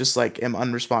where I just like am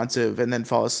unresponsive and then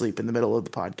fall asleep in the middle of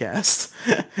the podcast?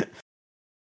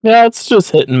 Yeah, it's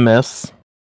just hit and miss.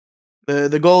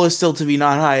 The goal is still to be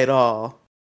not high at all,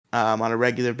 on a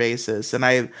regular basis,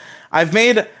 and I've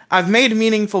made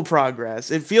meaningful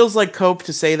progress. It feels like cope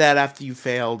to say that after you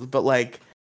failed, but like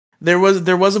there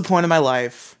was a point in my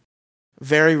life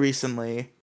very recently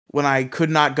when I could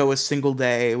not go a single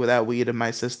day without weed in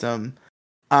my system.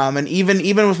 And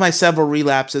even with my several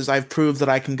relapses, I've proved that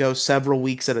I can go several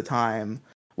weeks at a time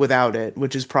without it,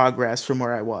 which is progress from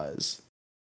where I was.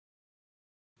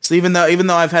 So even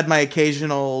though I've had my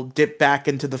occasional dip back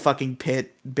into the fucking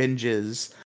pit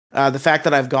binges, the fact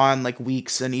that I've gone like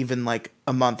weeks and even like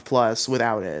a month plus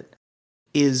without it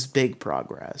is big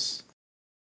progress.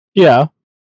 Yeah.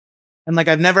 And like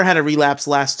I've never had a relapse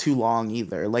last too long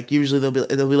either. Like usually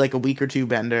there'll be like a week or two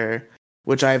bender,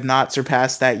 which I have not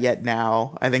surpassed that yet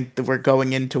now. I think that we're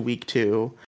going into week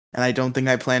 2, and I don't think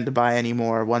I plan to buy any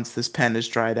more once this pen is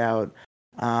dried out.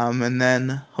 And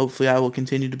then hopefully I will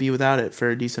continue to be without it for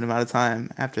a decent amount of time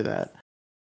after that.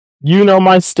 You know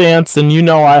my stance, and you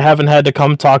know I haven't had to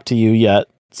come talk to you yet,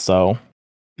 so.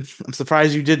 I'm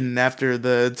surprised you didn't after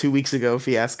the 2 weeks ago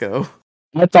fiasco.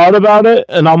 I thought about it,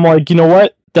 and I'm like, you know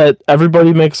what? That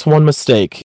everybody makes one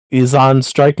mistake. He's on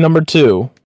strike number 2.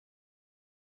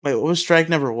 Wait, what was strike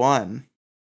number 1?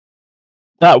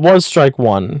 That was strike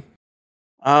 1.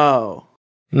 Oh.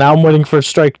 Now I'm waiting for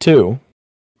strike 2.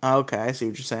 Okay, I see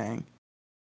what you're saying.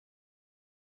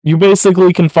 You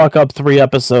basically can fuck up 3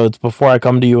 episodes before I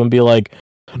come to you and be like,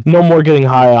 no more getting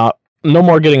high on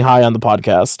the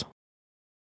podcast.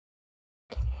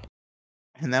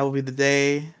 And that will be the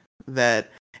day that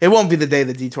it won't be the day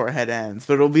the Detour Head ends,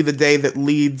 but it'll be the day that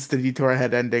leads to Detour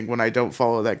Head ending when I don't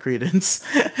follow that credence.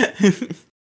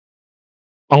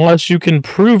 Unless you can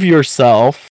prove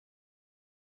yourself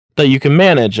that you can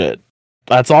manage it.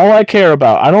 That's all I care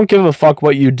about. I don't give a fuck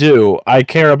what you do. I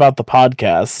care about the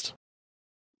podcast.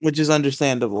 Which is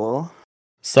understandable.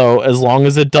 So as long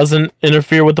as it doesn't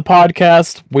interfere with the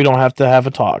podcast, we don't have to have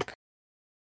a talk.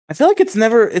 I feel like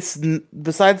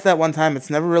besides that one time, it's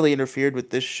never really interfered with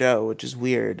this show, which is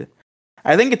weird.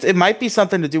 I think it might be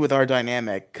something to do with our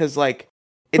dynamic, because like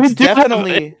it's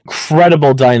definitely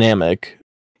incredible dynamic.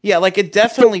 Yeah, like it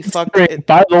definitely fucked it.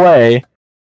 By the way,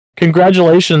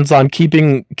 congratulations on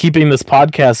keeping this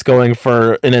podcast going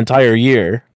for an entire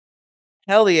year.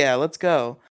 Hell yeah, let's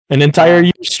go. An entire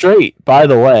year straight, by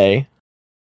the way.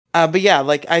 But yeah,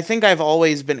 like I think I've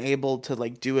always been able to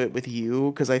like do it with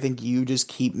you because I think you just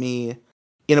keep me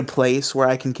in a place where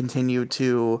I can continue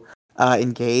to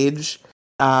engage.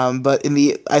 But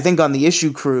I think on the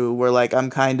issue crew, where like I'm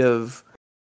kind of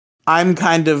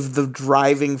the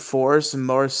driving force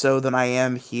more so than I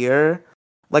am here.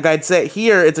 Like I'd say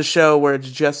here, it's a show where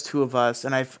it's just 2 of us,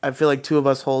 and I feel like 2 of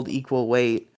us hold equal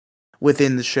weight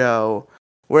within the show.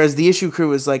 Whereas the issue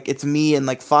crew is like it's me and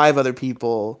like 5 other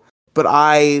people. But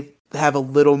I have a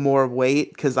little more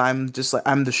weight because I'm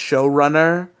the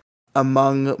showrunner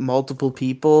among multiple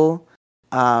people,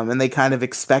 and they kind of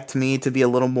expect me to be a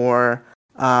little more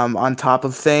on top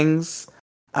of things.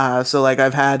 So like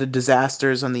I've had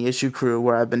disasters on the issue crew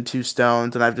where I've been too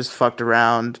stoned and I've just fucked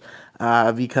around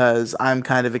because I'm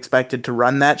kind of expected to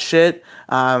run that shit,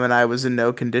 and I was in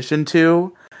no condition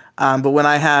to. But when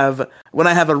I have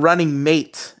a running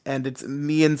mate and it's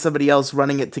me and somebody else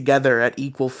running it together at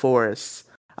equal force,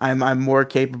 I'm more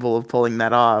capable of pulling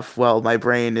that off. Well, my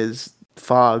brain is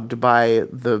fogged by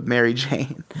the Mary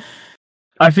Jane.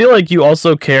 I feel like you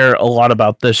also care a lot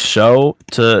about this show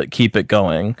to keep it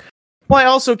going. Well, I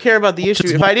also care about the issue.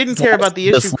 If I didn't care about the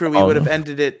issue crew, we would have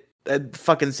ended it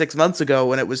fucking 6 months ago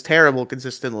when it was terrible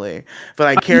consistently. But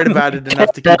I cared about it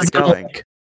enough to keep it going.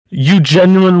 You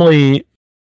genuinely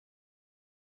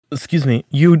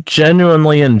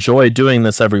enjoy doing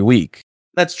this every week.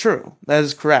 That's true. That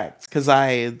is correct.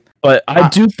 But I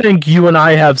do think you and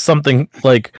I have something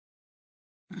like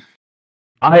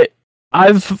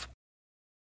I've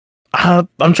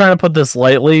I'm trying to put this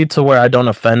lightly to where I don't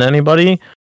offend anybody.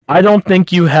 I don't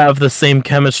think you have the same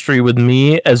chemistry with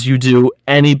me as you do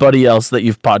anybody else that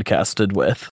you've podcasted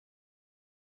with.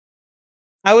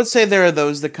 I would say there are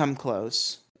those that come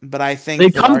close, but I think They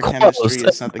that come our close. chemistry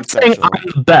is something I'm saying special.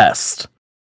 I'm the best.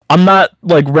 I'm not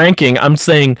like ranking. I'm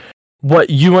saying what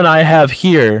you and I have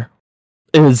here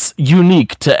is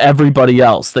unique to everybody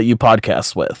else that you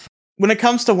podcast with. When it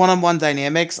comes to one-on-one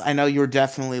dynamics, I know you're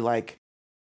definitely like,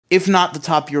 if not the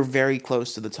top, you're very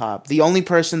close to the top. The only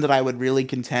person that I would really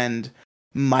contend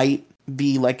might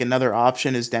be like another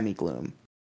option is Demigloom.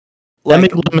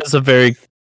 Demigloom is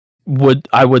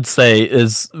I would say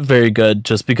is very good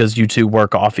just because you two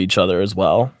work off each other as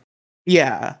well.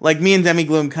 Yeah, like me and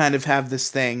Demigloom kind of have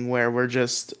this thing where we're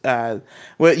just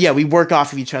we work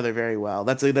off of each other very well.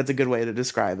 That's a good way to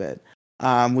describe it.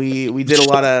 We did a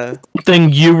lot of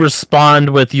thing. You respond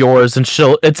with yours and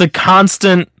it's a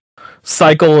constant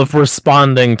cycle of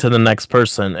responding to the next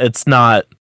person. It's not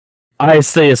I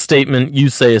say a statement, you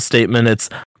say a statement. It's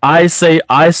I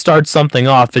start something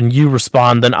off and you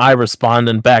respond, then I respond,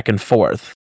 and back and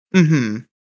forth. Mm-hmm.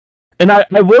 And I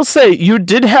will say you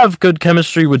did have good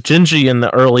chemistry with Gingy in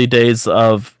the early days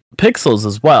of Pixels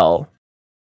as well.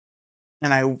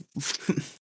 And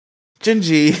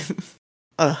Gingy,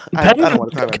 I don't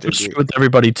want to talk about Gingy. With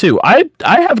everybody too. I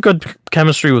have good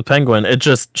chemistry with Penguin. It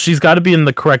just she's got to be in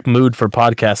the correct mood for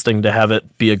podcasting to have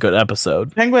it be a good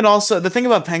episode. Penguin also, the thing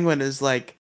about Penguin is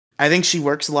like I think she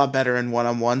works a lot better in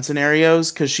one-on-one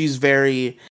scenarios because she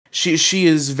very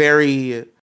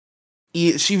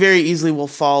easily will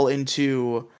fall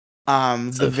into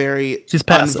the very she's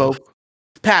passive.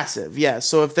 Passive, yeah.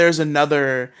 So if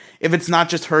it's not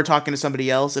just her talking to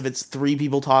somebody else, if it's three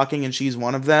people talking and she's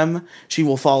one of them, she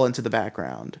will fall into the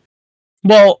background.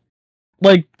 Well,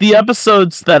 like the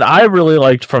episodes that I really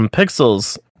liked from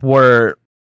Pixels were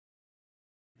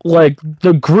like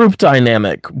the group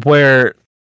dynamic where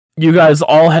you guys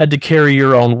all had to carry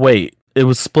your own weight. It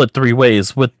was split 3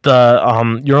 ways with the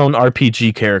your own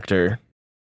RPG character.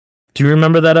 Do you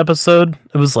remember that episode?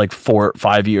 It was like 4 or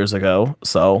 5 years ago.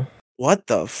 So what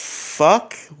the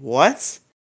fuck? What?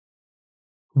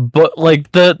 But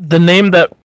like the name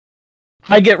that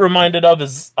I get reminded of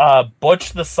is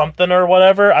Butch the something or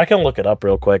whatever. I can look it up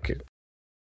real quick.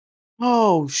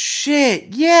 Oh shit!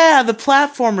 Yeah, the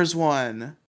platformers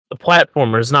one. The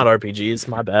platformers, not RPGs.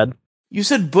 My bad. You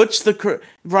said Butch the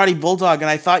Karate Bulldog, and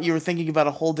I thought you were thinking about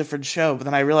a whole different show, but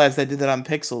then I realized I did that on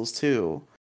Pixels too.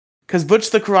 Because Butch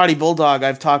the Karate Bulldog,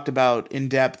 I've talked about in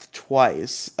depth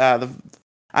twice.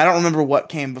 I don't remember what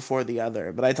came before the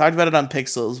other, but I talked about it on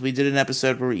Pixels. We did an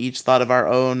episode where we each thought of our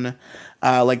own,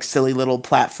 like silly little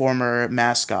platformer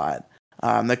mascot.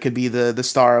 That could be the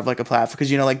star of like a platform.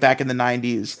 Because like back in the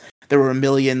 90s, there were a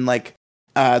million like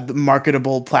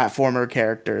marketable platformer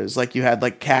characters. Like you had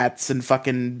like cats and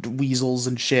fucking weasels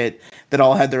and shit that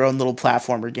all had their own little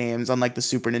platformer games on like the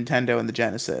Super Nintendo and the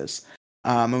Genesis.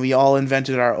 And we all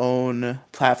invented our own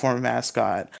platform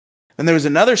mascot. And there was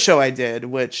another show I did,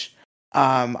 which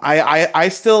I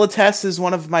still attest is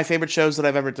one of my favorite shows that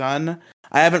I've ever done.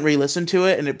 I haven't re-listened to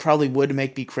it, and it probably would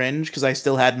make me cringe because I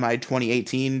still had my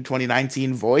 2018,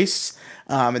 2019 voice,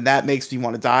 and that makes me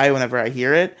want to die whenever I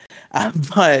hear it.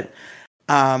 But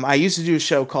I used to do a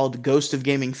show called Ghost of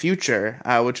Gaming Future,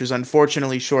 which was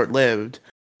unfortunately short-lived.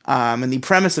 And the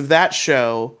premise of that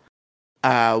show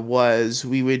was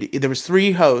there was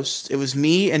 3 hosts. It was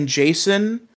me and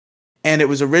Jason, and it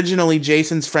was originally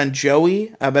Jason's friend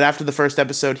Joey, but after the first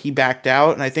episode he backed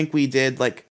out, and I think we did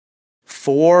like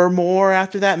 4 more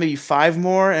after that, maybe 5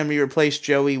 more, and we replaced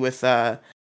Joey with our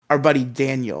buddy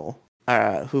Daniel,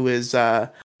 who is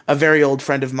a very old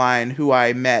friend of mine who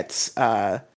I met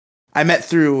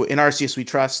through In Arceus We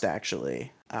Trust,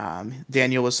 actually.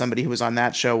 Daniel was somebody who was on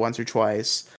that show once or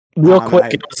twice. Real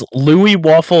quick, it was Louie,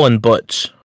 Waffle, and Butch.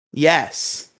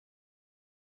 Yes.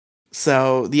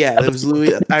 So yeah, it was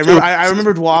Louie. I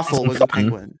remembered Waffle was a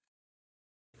penguin.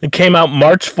 It came out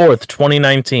March 4th,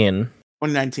 2019.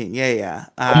 2019, yeah.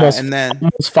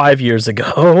 Almost 5 years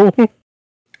ago.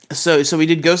 So we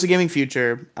did Ghost of Gaming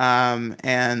Future,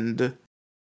 and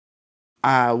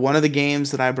one of the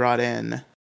games that I brought in,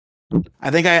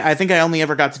 I think I only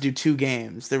ever got to do 2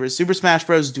 games. There was Super Smash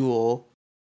Bros. Duel,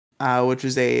 which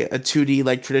was a 2D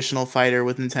like traditional fighter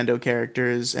with Nintendo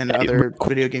characters and other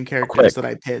video game characters that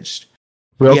I pitched.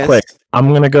 Real quick,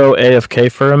 I'm gonna go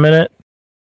AFK for a minute,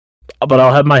 but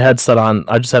I'll have my headset on.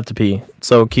 I just have to pee,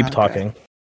 so keep talking.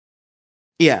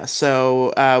 Yeah,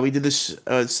 so we did this.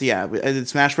 I did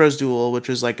Smash Bros. Duel, which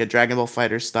was like a Dragon Ball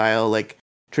Fighter style, like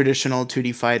traditional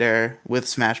 2D fighter with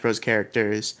Smash Bros.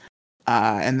 Characters.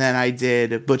 And then I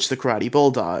did Butch the Karate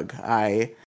Bulldog.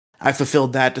 I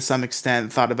fulfilled that to some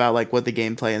extent, thought about like what the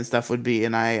gameplay and stuff would be,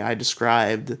 and I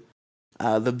described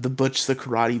the Butch the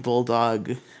Karate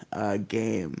Bulldog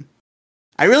game.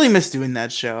 I really miss doing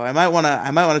that show. I might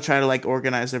wanna try to like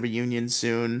organize a reunion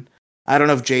soon. I don't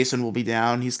know if Jason will be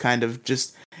down. He's kind of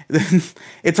just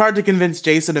it's hard to convince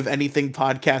Jason of anything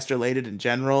podcast related in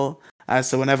general.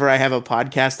 So whenever I have a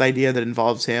podcast idea that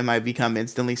involves him, I become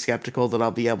instantly skeptical that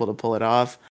I'll be able to pull it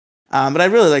off. But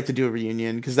I'd really like to do a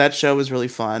reunion because that show was really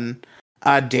fun.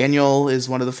 Daniel is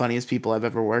one of the funniest people I've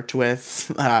ever worked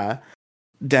with.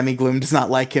 Demi Gloom does not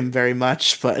like him very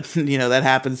much, but you know that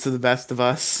happens to the best of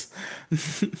us.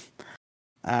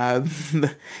 uh,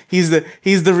 he's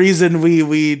the reason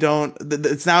we don't.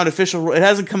 It's now an official. It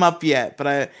hasn't come up yet,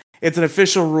 but it's an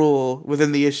official rule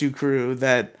within the issue crew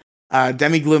that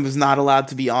Demi Gloom is not allowed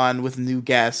to be on with new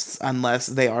guests unless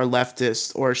they are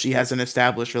leftist or she has an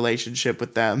established relationship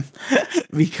with them,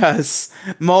 because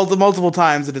multiple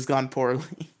times it has gone poorly.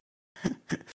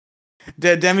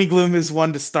 Demi Gloom is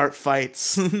one to start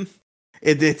fights.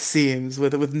 It seems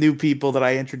with new people that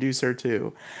I introduce her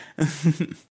to.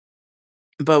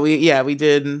 But we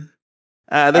did. This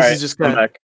Alright, is just I'm kind of.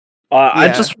 back. I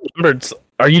just remembered.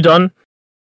 Are you done?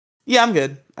 Yeah, I'm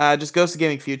good. Just Ghost of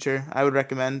Gaming Future. I would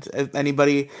recommend if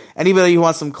anybody who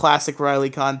wants some classic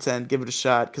Riley content, give it a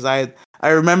shot because I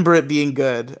remember it being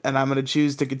good, and I'm gonna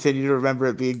choose to continue to remember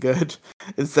it being good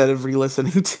instead of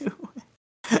re-listening to.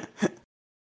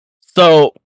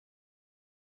 So,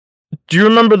 do you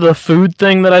remember the food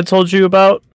thing that I told you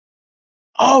about?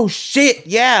 Oh shit!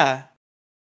 Yeah.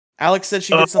 Alex said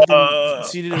she did something.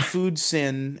 She did a food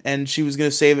sin, and she was gonna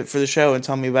save it for the show and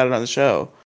tell me about it on the show.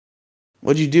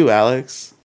 What'd you do,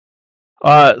 Alex?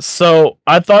 So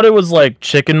I thought it was like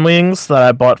chicken wings that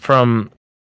I bought from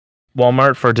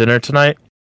Walmart for dinner tonight.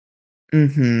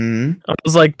 Mm-hmm. I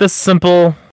was like, this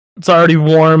simple. It's already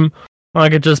warm. I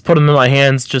could just put them in my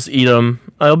hands, just eat them.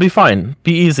 It'll be fine.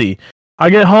 Be easy. I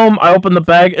get home, I open the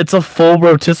bag. It's a full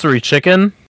rotisserie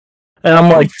chicken. And I'm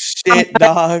like, shit,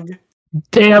 dog.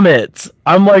 Damn it.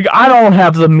 I'm like, I don't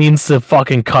have the means to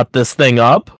fucking cut this thing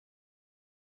up.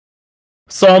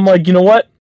 So I'm like, you know what?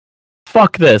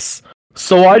 Fuck this.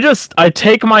 So I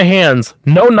take my hands,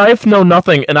 no knife, no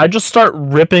nothing, and I just start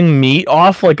ripping meat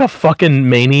off like a fucking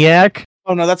maniac.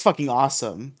 Oh no, that's fucking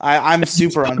awesome. I'm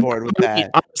super on board with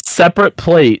that. On a separate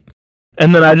plate,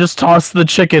 and then I just toss the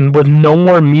chicken with no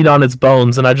more meat on its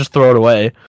bones, and I just throw it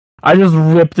away. I just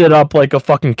ripped it up like a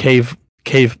fucking cave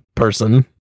person.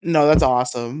 No, that's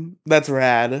awesome. That's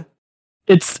rad.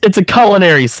 It's a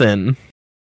culinary sin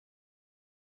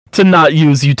to not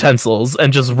use utensils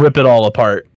and just rip it all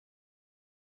apart.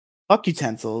 Fuck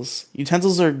utensils.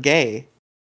 Utensils are gay.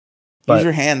 But use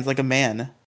your hands like a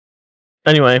man.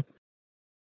 Anyway,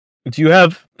 do you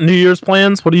have New Year's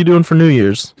plans? What are you doing for New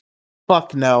Year's?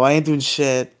 Fuck no, I ain't doing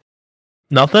shit.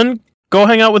 Nothing? Go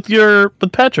hang out with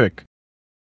Patrick.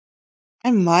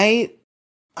 I might.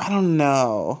 I don't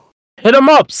know. Hit him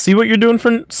up. See what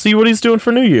he's doing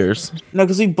for New Year's. No,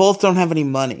 because we both don't have any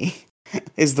money.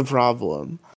 Is the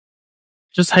problem.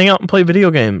 Just hang out and play video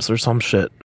games or some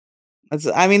shit.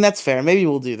 That's fair. Maybe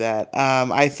we'll do that.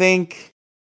 I think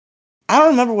I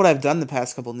don't remember what I've done the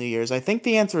past couple New Year's. I think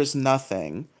the answer is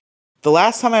nothing. The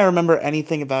last time I remember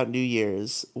anything about New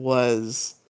Year's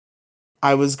was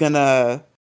there was a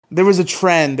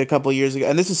trend a couple years ago,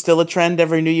 and this is still a trend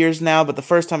every New Year's now, but the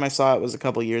first time I saw it was a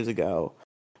couple years ago,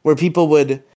 where people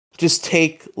would just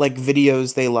take like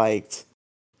videos they liked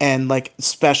and like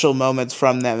special moments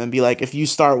from them and be like, if you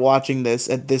start watching this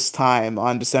at this time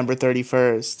on December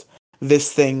 31st,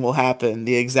 this thing will happen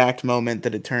the exact moment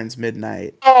that it turns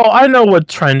midnight. Oh, I know what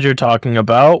trend you're talking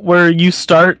about, where you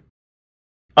start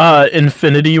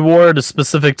Infinity War at a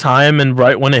specific time, and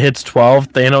right when it hits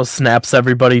 12, Thanos snaps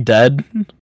everybody dead.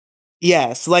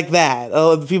 Yes, like that.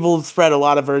 People spread a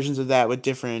lot of versions of that with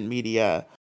different media.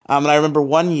 And I remember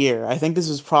one year, I think this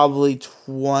was probably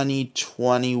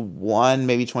 2021,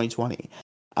 maybe 2020.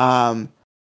 No,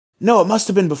 it must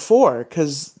have been before,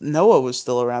 because Noah was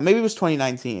still around. Maybe it was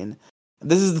 2019.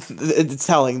 It's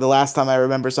telling. The last time I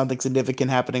remember something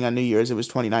significant happening on New Year's, it was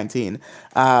 2019.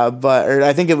 Or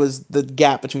I think it was the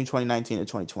gap between 2019 and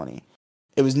 2020.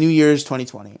 It was New Year's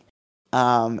 2020.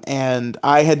 And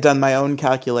I had done my own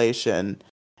calculation,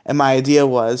 and my idea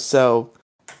was, so,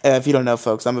 if you don't know,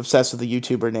 folks, I'm obsessed with a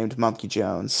YouTuber named Monkey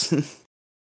Jones.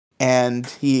 And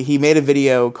he made a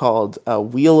video called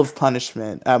Wheel of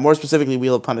Punishment, more specifically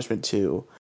Wheel of Punishment 2.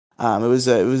 It was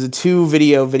a 2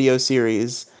 video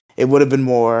series. It would have been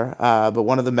more, but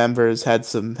one of the members had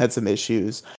some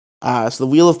issues. So the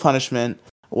Wheel of Punishment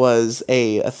was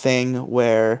a thing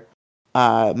where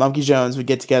Monkey Jones would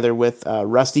get together with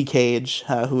Rusty Cage,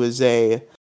 who is a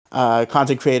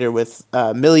content creator with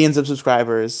millions of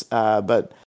subscribers,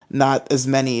 but not as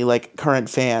many like current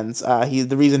fans.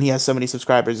 The reason he has so many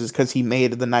subscribers is because he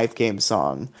made the Knife Game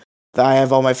song. The I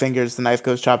Have All My Fingers, the knife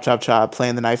goes chop chop chop,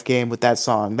 playing the Knife Game with that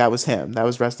song. That was him. That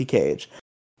was Rusty Cage.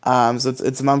 So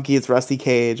it's Monkey, it's Rusty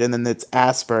Cage, and then it's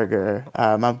Asperger,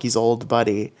 Monkey's old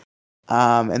buddy.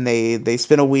 And they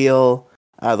spin a wheel.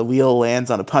 The wheel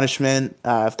lands on a punishment.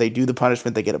 If they do the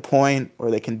punishment, they get a point, or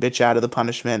they can bitch out of the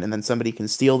punishment, and then somebody can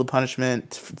steal the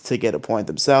punishment to get a point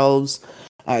themselves.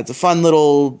 It's a fun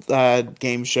little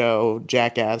game show,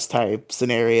 jackass type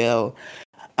scenario.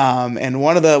 And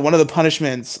one of the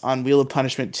punishments on Wheel of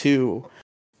Punishment 2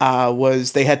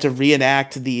 was they had to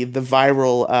reenact the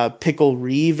viral Pickle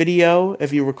Ree video,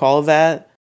 if you recall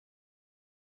that.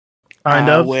 Kind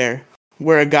of.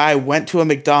 Where a guy went to a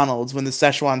McDonald's when the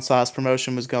Szechuan sauce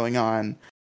promotion was going on,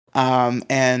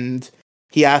 and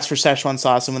he asked for Szechuan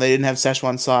sauce, and when they didn't have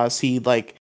Szechuan sauce, he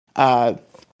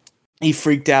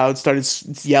freaked out, started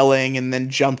yelling, and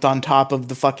then jumped on top of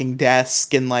the fucking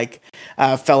desk and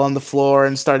fell on the floor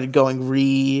and started going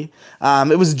Ree.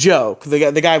 It was a joke.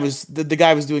 The guy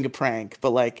was doing a prank,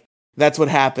 but that's what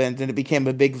happened, and it became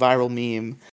a big viral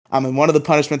meme. And one of the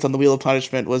punishments on the Wheel of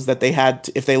Punishment was that they had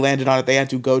to, if they landed on it, they had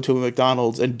to go to a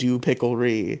McDonald's and do Pickle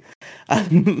Ree.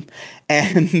 And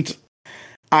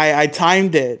I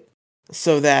timed it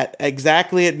so that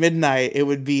exactly at midnight it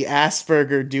would be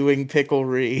Asperger doing Pickle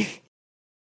Ree.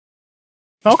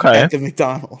 Okay. At the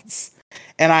McDonald's.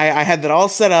 And I had that all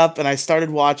set up, and I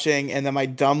started watching, and then my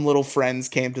dumb little friends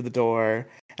came to the door,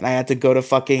 and I had to go to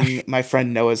fucking my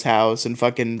friend Noah's house and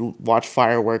fucking watch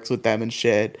fireworks with them and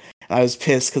shit. And I was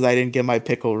pissed because I didn't get my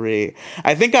Pickle Ree.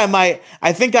 I think I might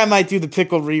do the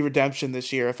Pickle Ree redemption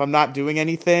this year. If I'm not doing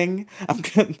anything,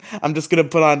 I'm just gonna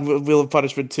put on Wheel of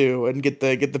Punishment 2 and get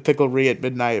the Pickle Ree at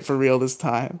midnight for real this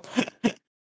time.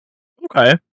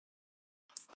 Okay.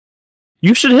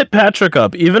 You should hit Patrick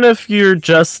up, even if you're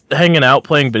just hanging out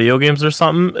playing video games or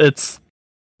something.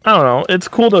 I don't know, it's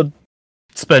cool to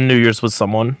spend New Year's with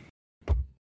someone.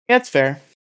 Yeah, it's fair.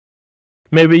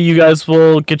 Maybe you guys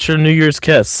will get your New Year's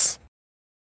kiss.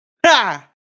 Ha!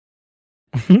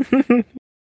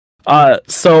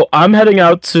 So I'm heading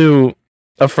out to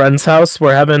a friend's house.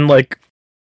 We're having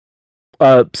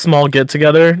a small get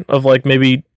together of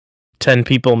maybe 10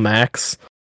 people max.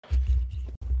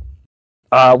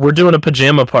 We're doing a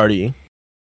pajama party.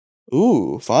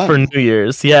 Ooh, fun. For New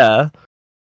Year's, yeah.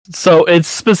 So it's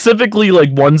specifically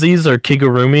onesies or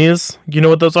kigurumis. You know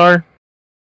what those are?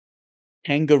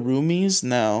 Kangarumis?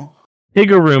 No.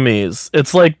 Kigurumis.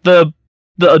 It's the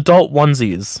adult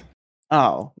onesies.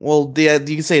 Oh, well, you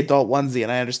can say adult onesie,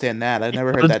 and I understand that. I've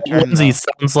never heard that term. Onesie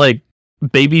sounds like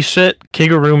baby shit.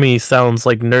 Kigurumi sounds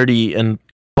nerdy and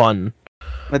fun.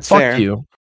 That's fair. Fuck you.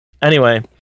 Anyway,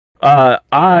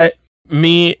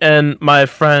 me and my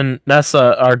friend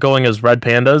Nessa are going as red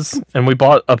pandas, and we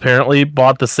apparently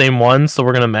bought the same one, so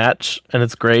we're gonna match, and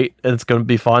it's great, and it's gonna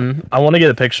be fun. I want to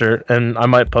get a picture, and I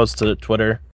might post to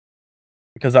Twitter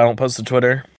because I don't post to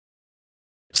Twitter.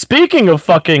 Speaking of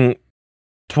fucking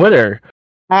Twitter,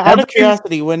 out of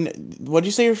curiosity, what'd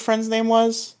you say your friend's name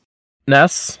was?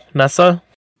 Nessa.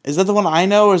 Is that the one I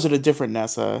know, or is it a different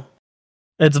Nessa?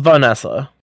 It's Vanessa.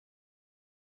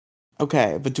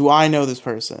 Okay, but do I know this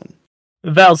person?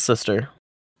 Val's sister.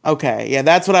 Okay, yeah,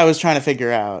 that's what I was trying to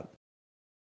figure out.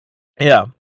 Yeah.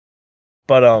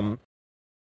 But,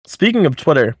 speaking of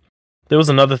Twitter, there was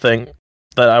another thing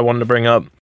that I wanted to bring up.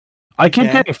 I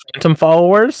keep getting phantom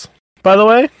followers, by the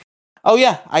way. Oh,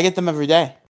 yeah, I get them every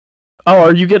day. Oh,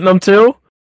 are you getting them too?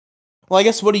 Well, I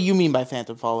guess what do you mean by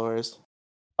phantom followers?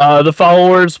 The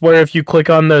followers where if you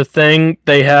click on their thing,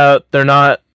 they have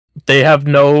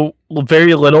no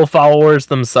very little followers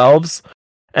themselves.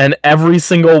 And every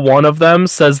single one of them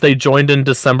says they joined in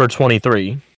December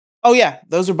 23. Oh yeah,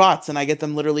 those are bots, and I get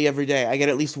them literally every day. I get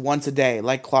at least once a day,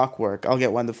 like clockwork. I'll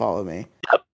get one to follow me.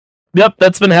 Yep,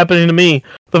 that's been happening to me.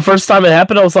 The first time it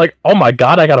happened, I was like, oh my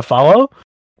god, I gotta follow?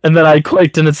 And then I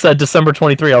clicked and it said December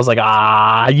 23. I was like,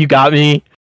 you got me.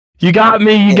 You got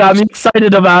me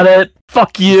excited about it.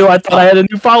 Fuck you, I thought I had a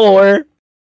new follower.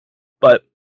 But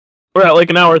we're at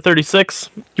an hour 36.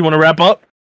 You want to wrap up?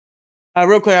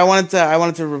 Real quick, I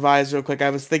wanted to revise real quick.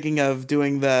 I was thinking of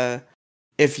doing the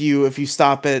if you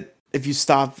stop the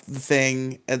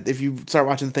thing, if you start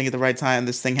watching the thing at the right time,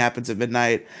 this thing happens at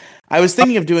midnight. I was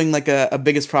thinking of doing a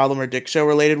biggest problem or dick show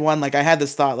related one. I had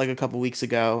this thought a couple weeks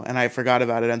ago, and I forgot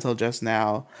about it until just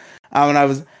now.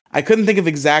 And I couldn't think of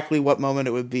exactly what moment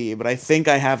it would be, but I think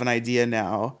I have an idea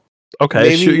now.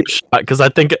 Okay, shoot your shot, because I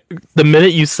think the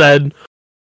minute you said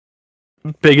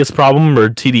Biggest Problem or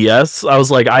TDS. I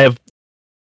was like, I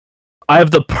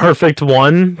have the perfect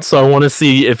one, so I want to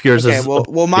see if yours Okay, is.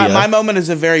 well, my moment is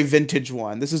a very vintage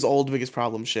one. This is old Biggest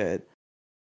Problem shit.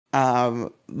 My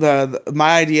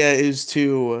idea is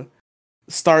to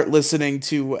start listening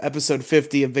to episode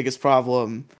 50 of Biggest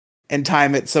Problem and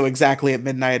time it so exactly at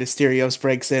midnight Asterios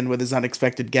breaks in with his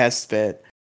unexpected guest bit.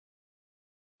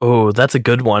 Oh, that's a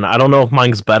good one. I don't know if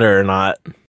mine's better or not.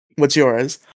 What's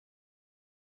yours?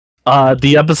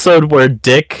 The episode where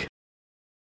Dick,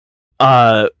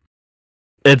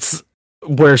 it's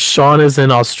where Sean is in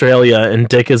Australia and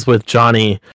Dick is with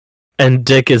Johnny, and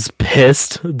Dick is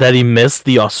pissed that he missed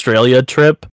the Australia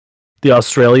trip, the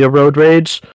Australia road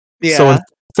rage. Yeah. So instead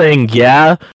of saying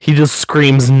yeah, he just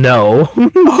screams no.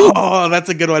 Oh, that's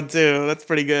a good one too. That's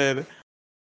pretty good.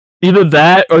 Either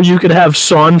that, or you could have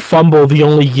Sean fumble the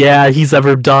only yeah he's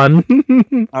ever done.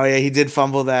 Oh yeah, he did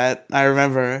fumble that. I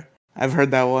remember. I've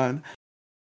heard that one.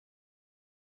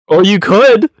 Or you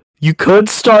could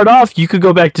start off. You could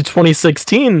go back to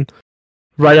 2016,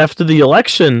 right after the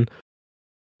election,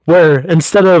 where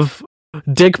instead of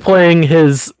Dick playing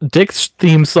his Dick's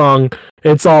theme song,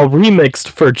 it's all remixed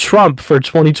for Trump for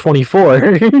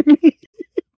 2024.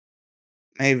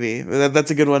 Maybe.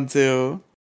 That's a good one too.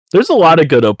 There's a lot of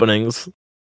good openings.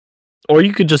 Or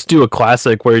you could just do a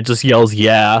classic where it just yells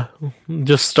yeah.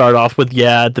 Just start off with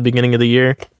yeah at the beginning of the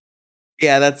year.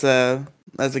 Yeah, that's a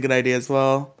good idea as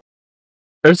well.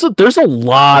 There's a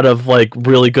lot of like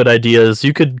really good ideas.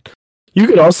 You could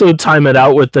also time it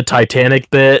out with the Titanic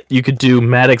bit. You could do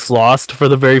Maddox Lost for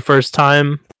the very first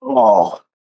time. Oh,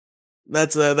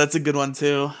 that's a good one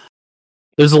too.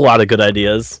 There's a lot of good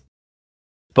ideas.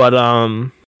 But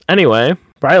anyway,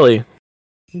 Riley,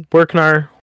 where can our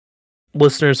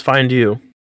listeners find you?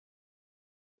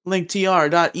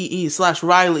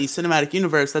 linktr.ee/Riley Cinematic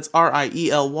Universe. That's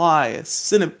RIELY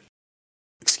Cinematic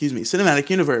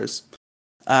Universe.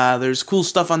 There's cool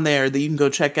stuff on there that you can go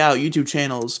check out. YouTube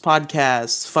channels,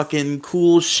 podcasts, fucking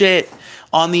cool shit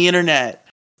on the internet.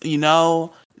 You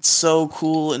know, it's so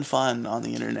cool and fun on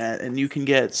the internet, and you can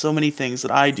get so many things that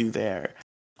I do there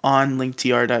on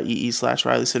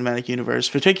linktr.ee/Riley Cinematic Universe.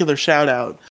 Particular shout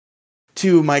out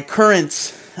to my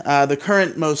the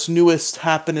current most newest,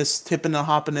 happenest, tippin' a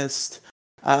hoppinest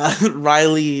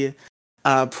Riley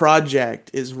project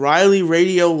is Riley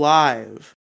Radio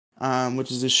Live,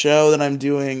 which is a show that I'm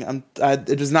doing.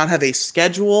 It does not have a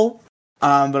schedule,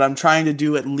 but I'm trying to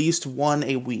do at least one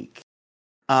a week.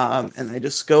 And I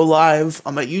just go live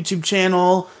on my YouTube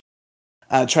channel,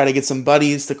 try to get some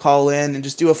buddies to call in and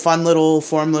just do a fun little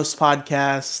formless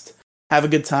podcast, have a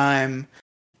good time.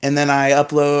 And then I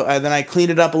upload, then I clean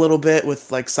it up a little bit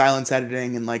with like silence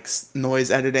editing and like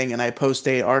noise editing, and I post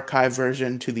a archive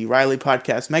version to the Riley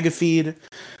Podcast mega feed.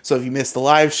 So if you missed the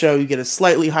live show, you get a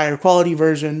slightly higher quality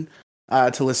version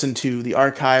to listen to the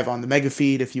archive on the mega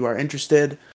feed if you are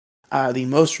interested. The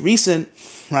most recent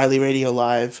Riley Radio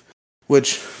Live,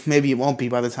 which maybe it won't be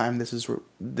by the time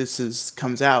this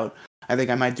comes out. I think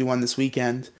I might do one this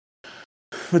weekend.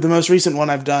 But the most recent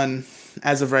one I've done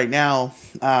as of right now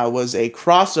was a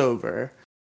crossover.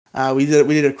 We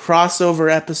did a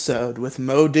crossover episode with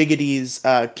Mo Diggity's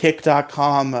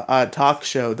Kick.com talk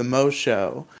show, The Mo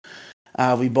Show.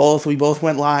 We both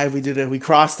went live. We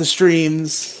crossed the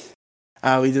streams.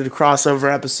 We did a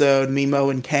crossover episode. Me, Mo,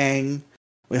 and Kang.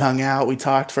 We hung out. We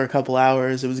talked for a couple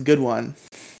hours. It was a good one.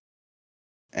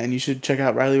 And you should check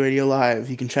out Riley Radio Live.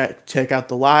 You can check out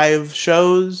the live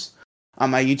shows on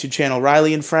my YouTube channel,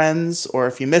 Riley and Friends, or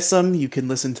if you miss them, you can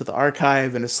listen to the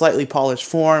archive in a slightly polished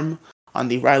form on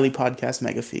the Riley Podcast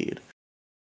mega feed.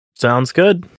 Sounds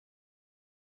good.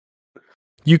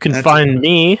 You can find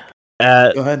me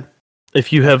at... Go ahead.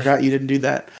 If you have... I forgot you didn't do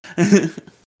that.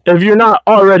 If you're not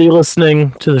already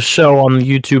listening to the show on the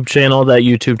YouTube channel, that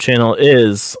YouTube channel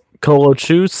is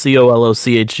Colochu,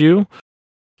 COLOCHU.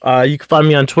 You can find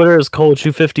me on Twitter as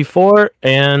Colochu54,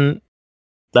 and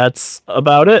that's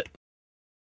about it.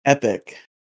 Epic.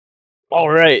 All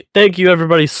right. Thank you,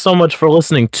 everybody, so much for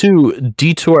listening to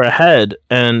Detour Ahead.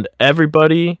 And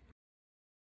everybody...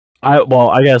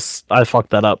 I guess I fucked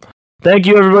that up. Thank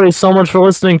you, everybody, so much for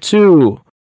listening to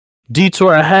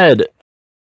Detour Ahead.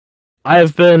 I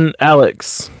have been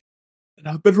Alex. And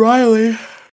I've been Riley.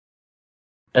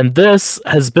 And this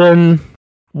has been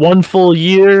one full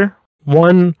year,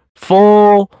 one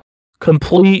full,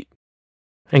 complete,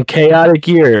 and chaotic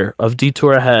year of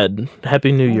Detour Ahead.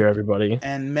 Happy New Year, everybody.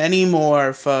 And many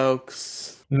more,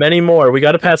 folks. Many more. We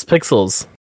gotta pass Pixels.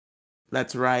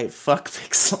 That's right. Fuck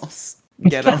Pixels.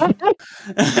 Get them.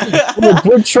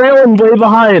 We're trailing way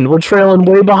behind.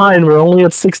 We're only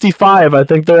at 65. I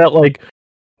think they're at like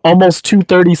almost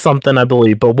 2:30 something, I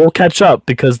believe, but we'll catch up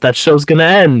because that show's gonna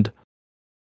end.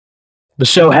 The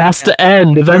show has to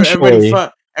end eventually.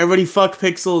 Everybody fuck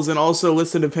Pixels and also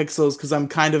listen to Pixels because I'm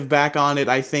kind of back on it,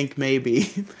 I think,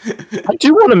 maybe. I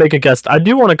do want to make a guest. I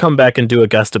do want to come back and do a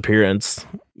guest appearance.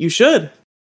 You should.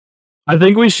 I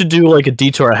think we should do like a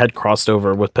Detour Ahead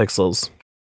crossover with Pixels.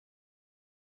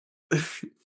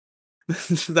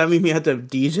 Does that mean we have to have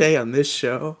DJ on this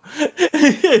show?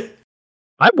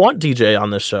 I want DJ on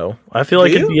this show. I feel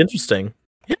like it'd be interesting.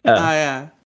 Yeah. Yeah.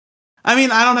 I mean,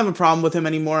 I don't have a problem with him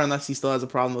anymore unless he still has a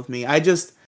problem with me.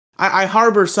 I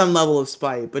harbor some level of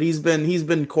spite, but he's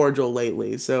been cordial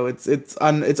lately, so it's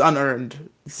unearned.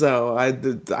 So I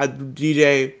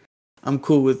DJ, I'm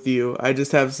cool with you. I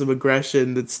just have some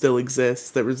aggression that still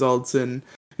exists that results in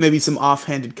maybe some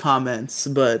offhanded comments,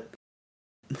 but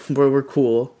we're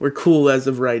cool. We're cool as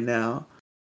of right now.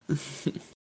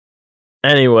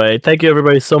 Anyway, thank you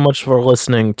everybody so much for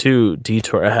listening to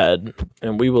Detour Ahead,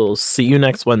 and we will see you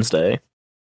next Wednesday.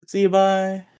 See you,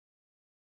 bye.